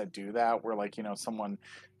movies that do that, where like, someone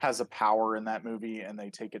has a power in that movie and they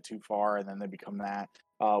take it too far and then they become that.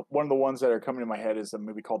 One of the ones that are coming to my head is a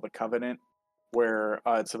movie called The Covenant, where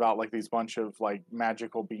it's about like these bunch of like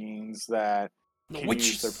magical beings that can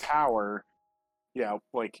use their power. Yeah,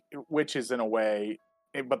 like witches in a way,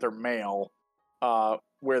 but they're male.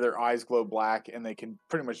 Where their eyes glow black and they can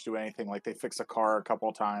pretty much do anything. Like they fix a car a couple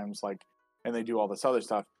of times, like, and they do all this other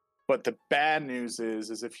stuff. But the bad news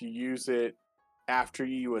is if you use it after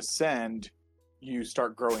you ascend, you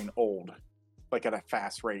start growing old, like at a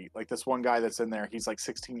fast rate. Like this one guy that's in there, he's like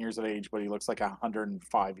 16 years of age, but he looks like a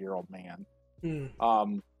 105-year-old man.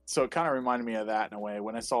 So it kind of reminded me of that in a way.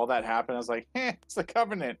 When I saw that happen, I was like, it's the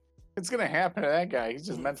Covenant. It's going to happen to that guy. He's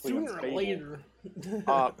just mentally unstable. Sooner or later.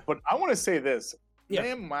 But I want to say this.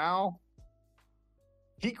 Man, Mao,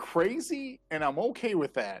 he crazy, and I'm okay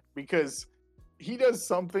with that because he does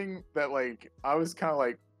something that, like, I was kind of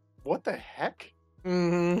like, what the heck?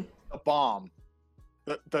 A bomb.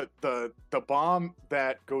 The bomb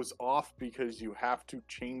that goes off because you have to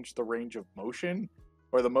change the range of motion,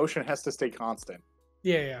 or the motion has to stay constant.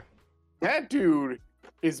 Yeah. That dude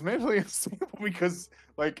is mentally unstable because,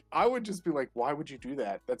 like, I would just be like, why would you do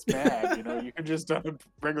that? That's mad, you could just do a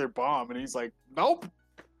regular bomb. And he's like, nope,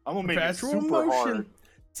 I'm gonna make it super hard.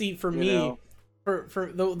 See, for me,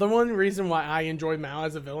 for the one reason why I enjoy Mao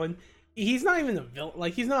as a villain, he's not even a villain.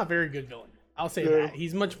 Like, he's not a very good villain. I'll say that.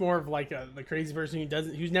 He's much more of like the crazy person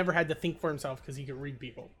who's never had to think for himself because he can read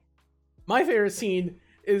people. My favorite scene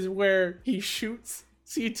is where he shoots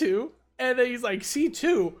C2 And then he's like,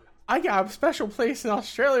 C2, I got a special place in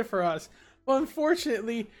Australia for us. Well,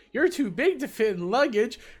 unfortunately, you're too big to fit in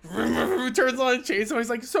luggage. Turns on a chainsaw. He's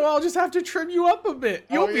like, so I'll just have to trim you up a bit.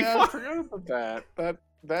 You'll be fine. I forgot about that.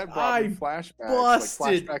 That brought me flashbacks,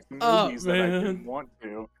 busted like flashbacks to up, movies that I man. didn't want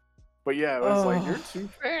to. But yeah, it was like, you're too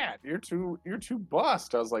fat. You're too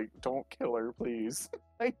bust. I was like, don't kill her, please.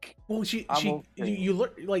 Like, well, she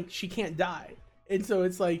can't die, and so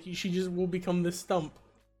it's like she just will become this stump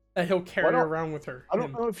that he'll carry around with her. I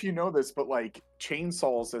don't know if you know this, but like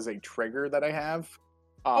chainsaws is a trigger that I have.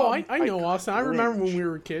 I know, Austin. I remember when we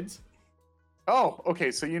were kids. Oh,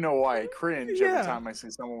 okay. So you know why I cringe every time I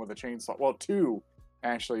see someone with a chainsaw. Well, two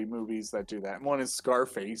actually movies that do that. One is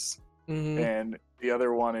Scarface, and the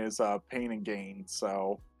other one is Pain and Gain.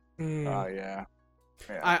 So, yeah.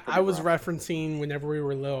 I was referencing whenever we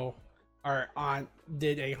were little, our aunt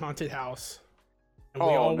did a haunted house. And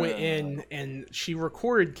we all went in, and she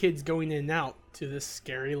recorded kids going in and out to this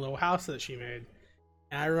scary little house that she made.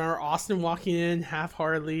 And I remember Austin walking in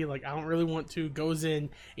half-heartedly, like, I don't really want to, goes in, and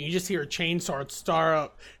you just hear a chainsaw star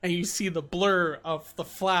up, and you see the blur of the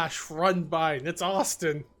Flash run by, and it's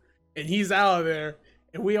Austin, and he's out of there.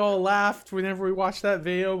 And we all laughed whenever we watched that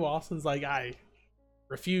video, but Austin's like, I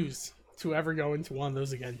refuse to ever go into one of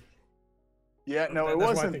those again. Yeah, no, it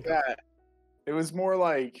wasn't that. It was more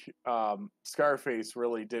like Scarface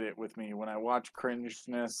really did it with me. When I watch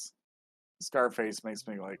cringeness, Scarface makes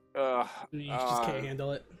me like, ugh. You just can't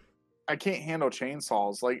handle it. I can't handle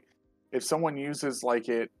chainsaws. Like, if someone uses like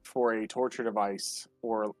it for a torture device,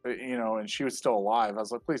 or and she was still alive, I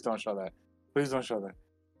was like, please don't show that. Please don't show that.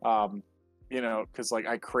 Because like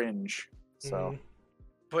I cringe. So.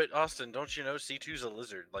 But Austin, don't you know C2's a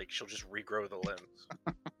lizard? Like, she'll just regrow the limbs.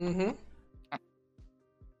 Yeah.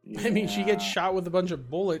 I mean, she gets shot with a bunch of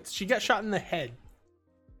bullets. She got shot in the head.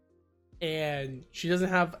 And she doesn't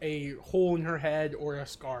have a hole in her head or a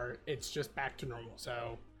scar. It's just back to normal.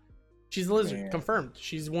 So, she's a lizard. Confirmed.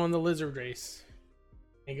 She's one of the lizard race.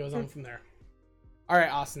 And it goes on from there. All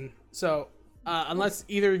right, Austin. So, unless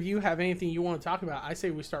either of you have anything you want to talk about, I say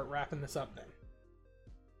we start wrapping this up then.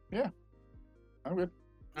 Yeah. I'm good.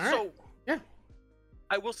 All right. So, yeah.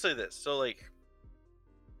 I will say this. So, like,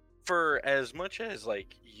 for as much as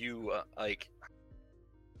like you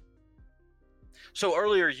so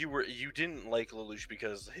earlier you didn't like Lelouch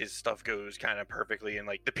because his stuff goes kind of perfectly, and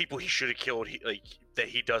like the people he should have killed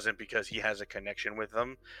he doesn't because he has a connection with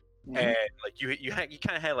them, and like you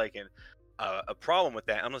kind of had like a problem with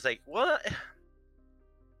that. I'm just like, what?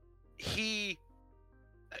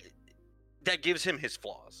 That gives him his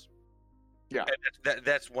flaws. Yeah,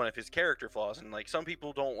 that's one of his character flaws, and like some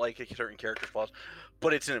people don't like a certain character flaws,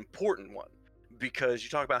 but it's an important one because you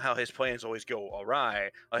talk about how his plans always go awry.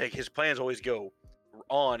 Like his plans always go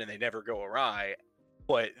on and they never go awry,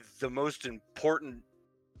 but the most important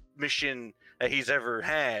mission that he's ever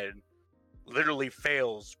had literally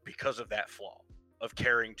fails because of that flaw of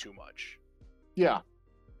caring too much. Yeah,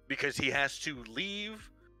 because he has to leave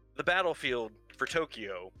the battlefield for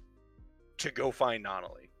Tokyo to go find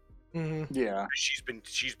Nonali. Yeah, she's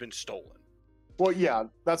been stolen. Well, yeah,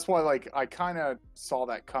 that's why like I kind of saw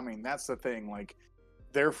that coming. That's the thing. Like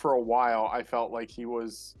there for a while, I felt like it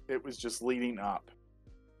was just leading up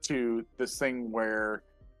to this thing where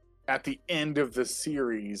at the end of the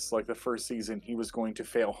series, like the first season, he was going to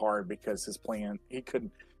fail hard because his plan he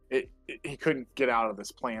couldn't get out of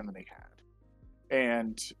this plan that he had,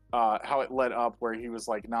 and how it led up where he was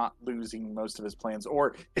like not losing most of his plans,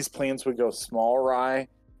 or his plans would go small awry.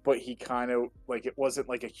 But he kind of like it wasn't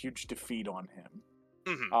like a huge defeat on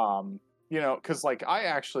him. Because like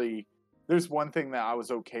there's one thing that I was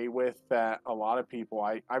okay with that a lot of people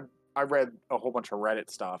I read a whole bunch of Reddit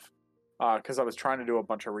stuff because I was trying to do a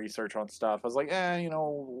bunch of research on stuff. I was like,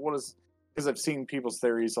 what is, because I've seen people's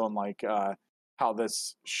theories on like how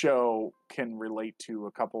this show can relate to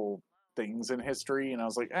a couple things in history, and I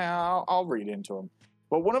was like, I'll read into them.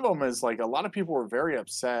 But one of them is like a lot of people were very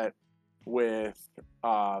upset with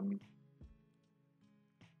how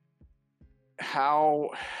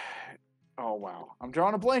I'm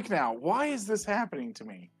drawing a blank now. Why is this happening to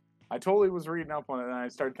me? I totally was reading up on it and I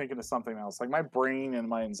started thinking of something else. Like my brain and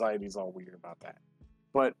my anxiety is all weird about that.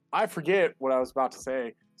 But I forget what I was about to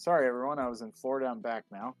say. Sorry everyone, I was in Florida, I'm back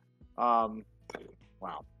now. Wow.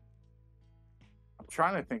 I'm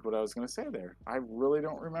trying to think what I was going to say there. I really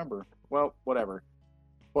don't remember. Well, whatever.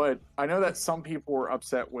 But I know that some people were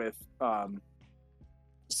upset with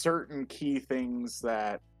certain key things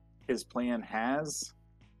that his plan has.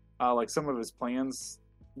 Like some of his plans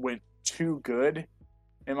went too good,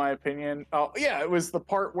 in my opinion. Oh, yeah, it was the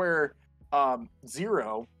part where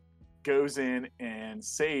Zero goes in and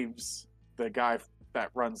saves the guy that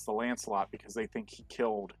runs the Lancelot because they think he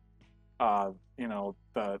killed, the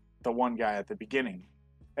one guy at the beginning,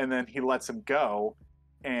 and then he lets him go,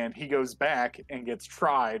 and he goes back and gets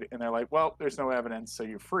tried, and they're like, well, there's no evidence, so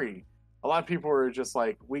you're free. A lot of people were just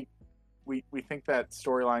like, we think that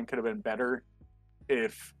storyline could have been better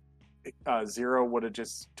if Zero would have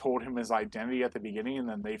just told him his identity at the beginning, and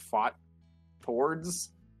then they fought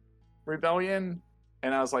towards rebellion.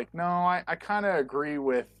 And I was like, no, I kind of agree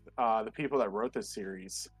with the people that wrote this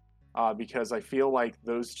series, because I feel like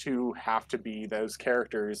those two have to be those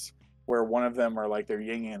characters where one of them are like their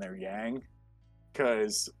yin and their yang,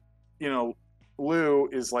 because Liu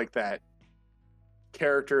is like that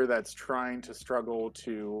character that's trying to struggle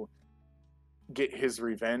to get his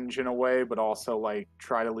revenge in a way, but also like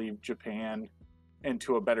try to leave Japan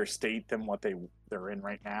into a better state than what they're in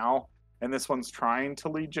right now. And this one's trying to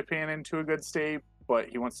lead Japan into a good state, but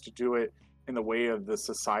he wants to do it in the way of the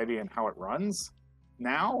society and how it runs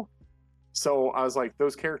now. So I was like,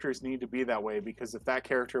 those characters need to be that way, because if that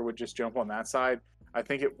character would just jump on that side, I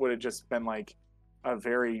think it would have just been like a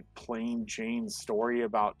very plain Jane story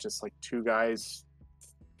about just like two guys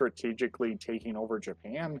strategically taking over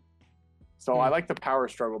Japan. So I like the power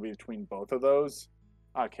struggle between both of those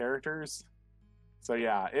characters. So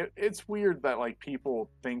yeah, it's weird that like people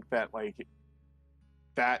think that like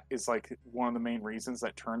that is like one of the main reasons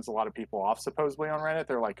that turns a lot of people off supposedly on Reddit.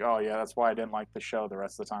 They're like, oh yeah, that's why I didn't like the show the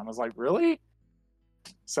rest of the time. I was like, really?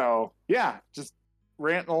 So yeah, just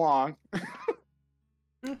ranting along. I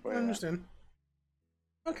understand.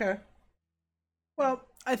 Okay. Well,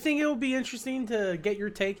 I think it will be interesting to get your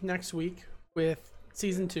take next week with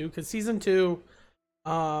season 2, because season 2,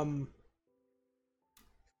 well,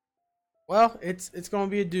 it's going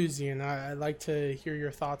to be a doozy, and I'd like to hear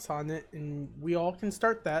your thoughts on it, and we all can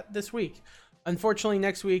start that this week. Unfortunately,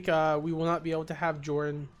 next week, we will not be able to have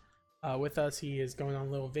Jordan with us. He is going on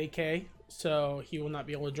a little vacay, so he will not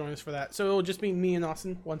be able to join us for that. So it will just be me and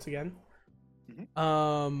Austin once again.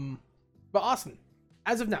 Mm-hmm. But Austin,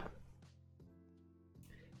 as of now,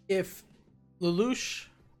 if Lelouch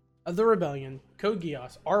of the Rebellion, Code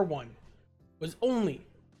Geass, R1, was only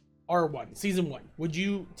R1, Season 1, would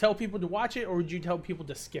you tell people to watch it, or would you tell people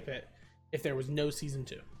to skip it if there was no Season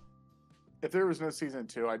 2? If there was no Season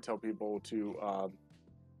 2, I'd tell people to,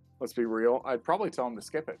 let's be real, I'd probably tell them to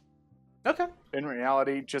skip it. Okay. In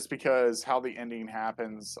reality, just because how the ending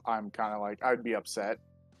happens, I'm kind of like, I'd be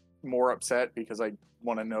more upset, because I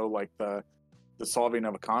want to know like the solving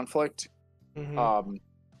of a conflict. Mm-hmm.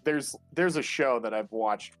 There's a show that I've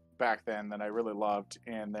watched back then that I really loved,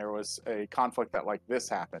 and there was a conflict that like this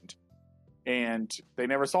happened, and they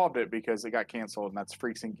never solved it because it got canceled, and that's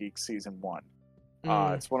Freaks and Geeks Season 1.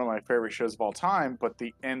 It's one of my favorite shows of all time, but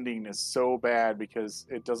the ending is so bad because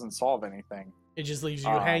it doesn't solve anything. It just leaves you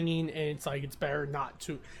hanging, and it's like, it's better not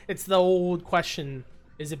to. It's the old question: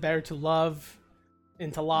 is it better to love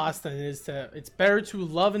into Lost than it is to? It's better to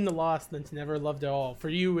love in the Lost than to never loved at all. For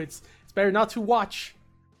you, it's better not to watch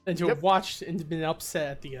than to have watched and been upset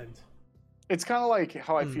at the end. It's kind of like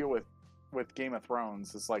how I feel with Game of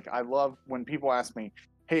Thrones. It's like, I love when people ask me,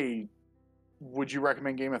 "Hey, would you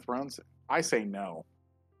recommend Game of Thrones?" I say no.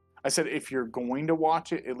 I said, if you're going to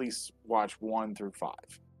watch it, at least watch 1 through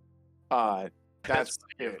 5. That's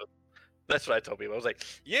it. That's what I told people. I was like,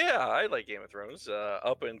 yeah, I like Game of Thrones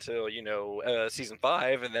up until, season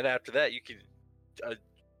 5. And then after that, you can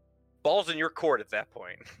balls in your court at that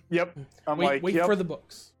point. Yep. Wait for the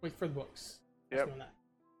books. Wait for the books. Yep.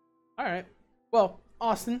 All right. Well,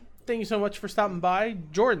 Austin, thank you so much for stopping by.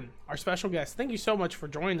 Jordan, our special guest, thank you so much for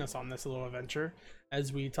joining us on this little adventure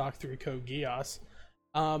as we talk through Code Geass.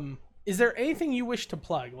 Is there anything you wish to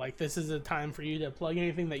plug? Like, this is a time for you to plug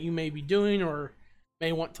anything that you may be doing or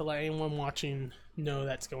may want to let anyone watching know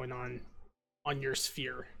that's going on your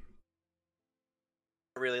sphere.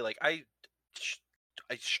 Really, like, I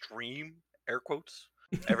stream, air quotes,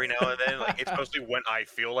 every now and then. Like, it's mostly when I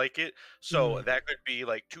feel like it. So that could be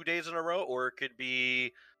like 2 days in a row, or it could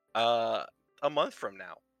be a month from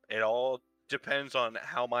now. It all depends on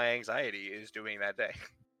how my anxiety is doing that day.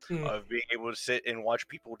 Of being able to sit and watch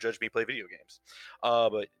people judge me play video games.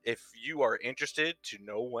 But if you are interested to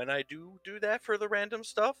know when I do that for the random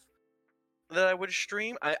stuff that I would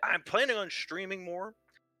stream, I'm planning on streaming more,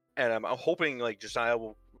 and I'm hoping like Josiah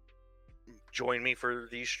will join me for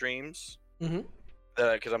these streams.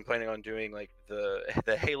 Because I'm planning on doing like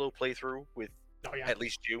the Halo playthrough with at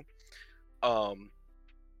least you.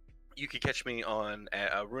 You can catch me on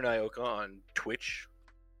Runaioka on Twitch.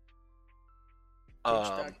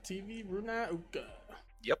 Twitch.tv Runaioka.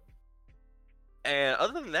 Yep. And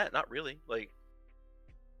other than that, not really. Like,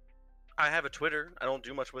 I have a Twitter. I don't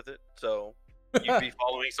do much with it, so you'd be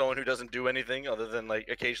following someone who doesn't do anything other than like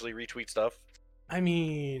occasionally retweet stuff. I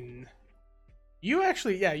mean, you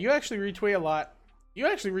actually retweet a lot. You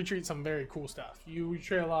actually retweet some very cool stuff. You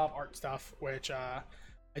retweet a lot of art stuff, which I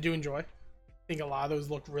do enjoy. I think a lot of those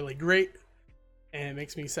look really great, and it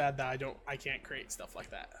makes me sad that I can't create stuff like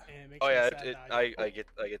that. And it makes me sad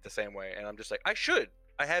that I get the same way, and I'm just like, I should.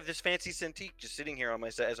 I have this fancy Cintiq just sitting here on my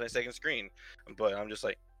as my second screen, but I'm just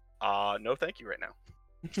like, no, thank you right now.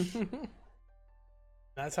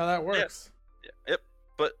 That's how that works. Yep.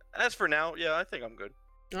 But as for now, yeah, I think I'm good.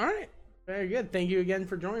 All right. Very good. Thank you again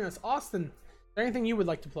for joining us. Austin, is there anything you would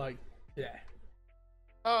like to plug today?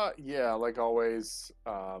 Yeah, like always.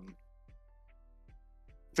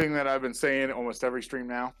 Thing that I've been saying almost every stream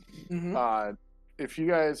now. Mm-hmm. If you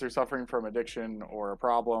guys are suffering from addiction or a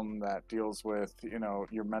problem that deals with,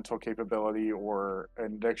 your mental capability or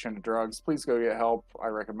an addiction to drugs, please go get help. I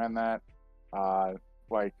recommend that.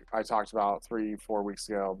 Like I talked about 3-4 weeks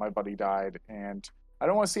ago, my buddy died, and I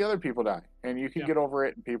don't want to see other people die. And you can get over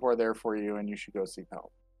it, and people are there for you, and you should go seek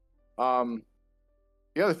help.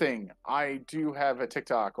 The other thing, I do have a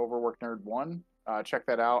TikTok, Overworked Nerd 1. Check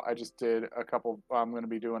that out. I just did a couple. I'm going to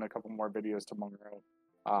be doing a couple more videos tomorrow.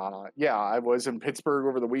 I was in Pittsburgh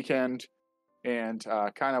over the weekend, and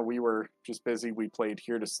we were just busy. We played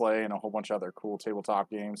Here to Slay and a whole bunch of other cool tabletop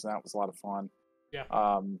games, and that was a lot of fun.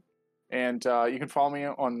 Yeah. And you can follow me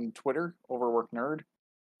on Twitter, Overworked Nerd,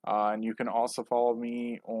 and you can also follow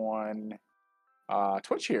me on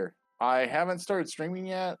Twitch here. I haven't started streaming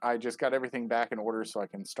yet. I just got everything back in order so I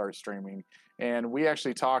can start streaming. And we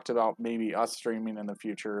actually talked about maybe us streaming in the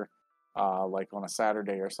future, like on a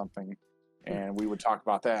Saturday or something. And we would talk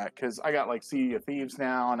about that because I got like Sea of Thieves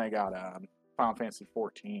now, and I got Final Fantasy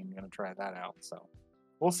 14. I'm gonna try that out. So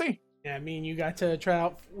we'll see. Yeah, me and you got to try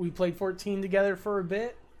out. We played 14 together for a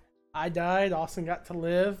bit. I died. Austin got to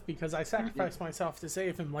live because I sacrificed myself to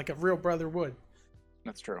save him like a real brother would.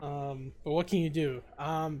 That's true. But what can you do?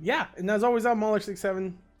 Yeah, and as always, I'm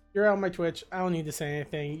Mauler67. You're on my Twitch. I don't need to say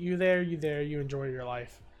anything. You there, you enjoy your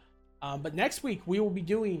life. But next week, we will be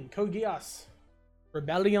doing Code Geass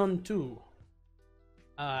Rebellion 2.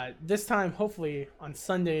 This time, hopefully, on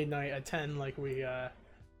Sunday night at 10, like we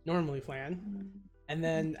normally plan. And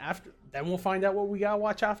then then we'll find out what we gotta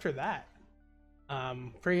watch after that.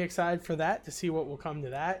 Pretty excited for that, to see what will come to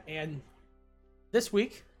that. And this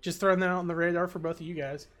week, just throwing that out on the radar for both of you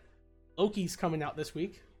guys, Loki's coming out this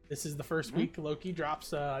week. This is the first week Loki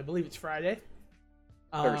drops. I believe it's Friday.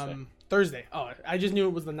 Thursday. Oh, I just knew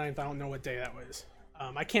it was the 9th. I don't know what day that was.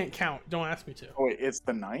 I can't count. Don't ask me to. Oh, wait, it's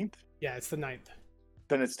the 9th? Yeah, it's the 9th.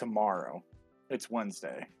 Then it's tomorrow. It's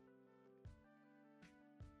Wednesday.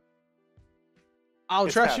 I'll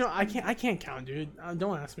trust you. I can't count, dude.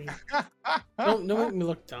 Don't ask me. Don't make me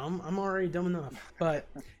look dumb. I'm already dumb enough. But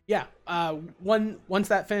yeah, once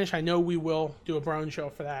that finish, I know we will do a Brown show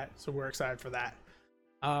for that. So we're excited for that.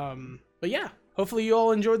 But yeah, hopefully you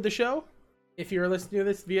all enjoyed the show. If you're listening to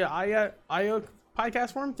this via IO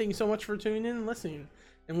podcast form, thank you so much for tuning in and listening.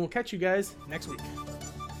 And we'll catch you guys next week.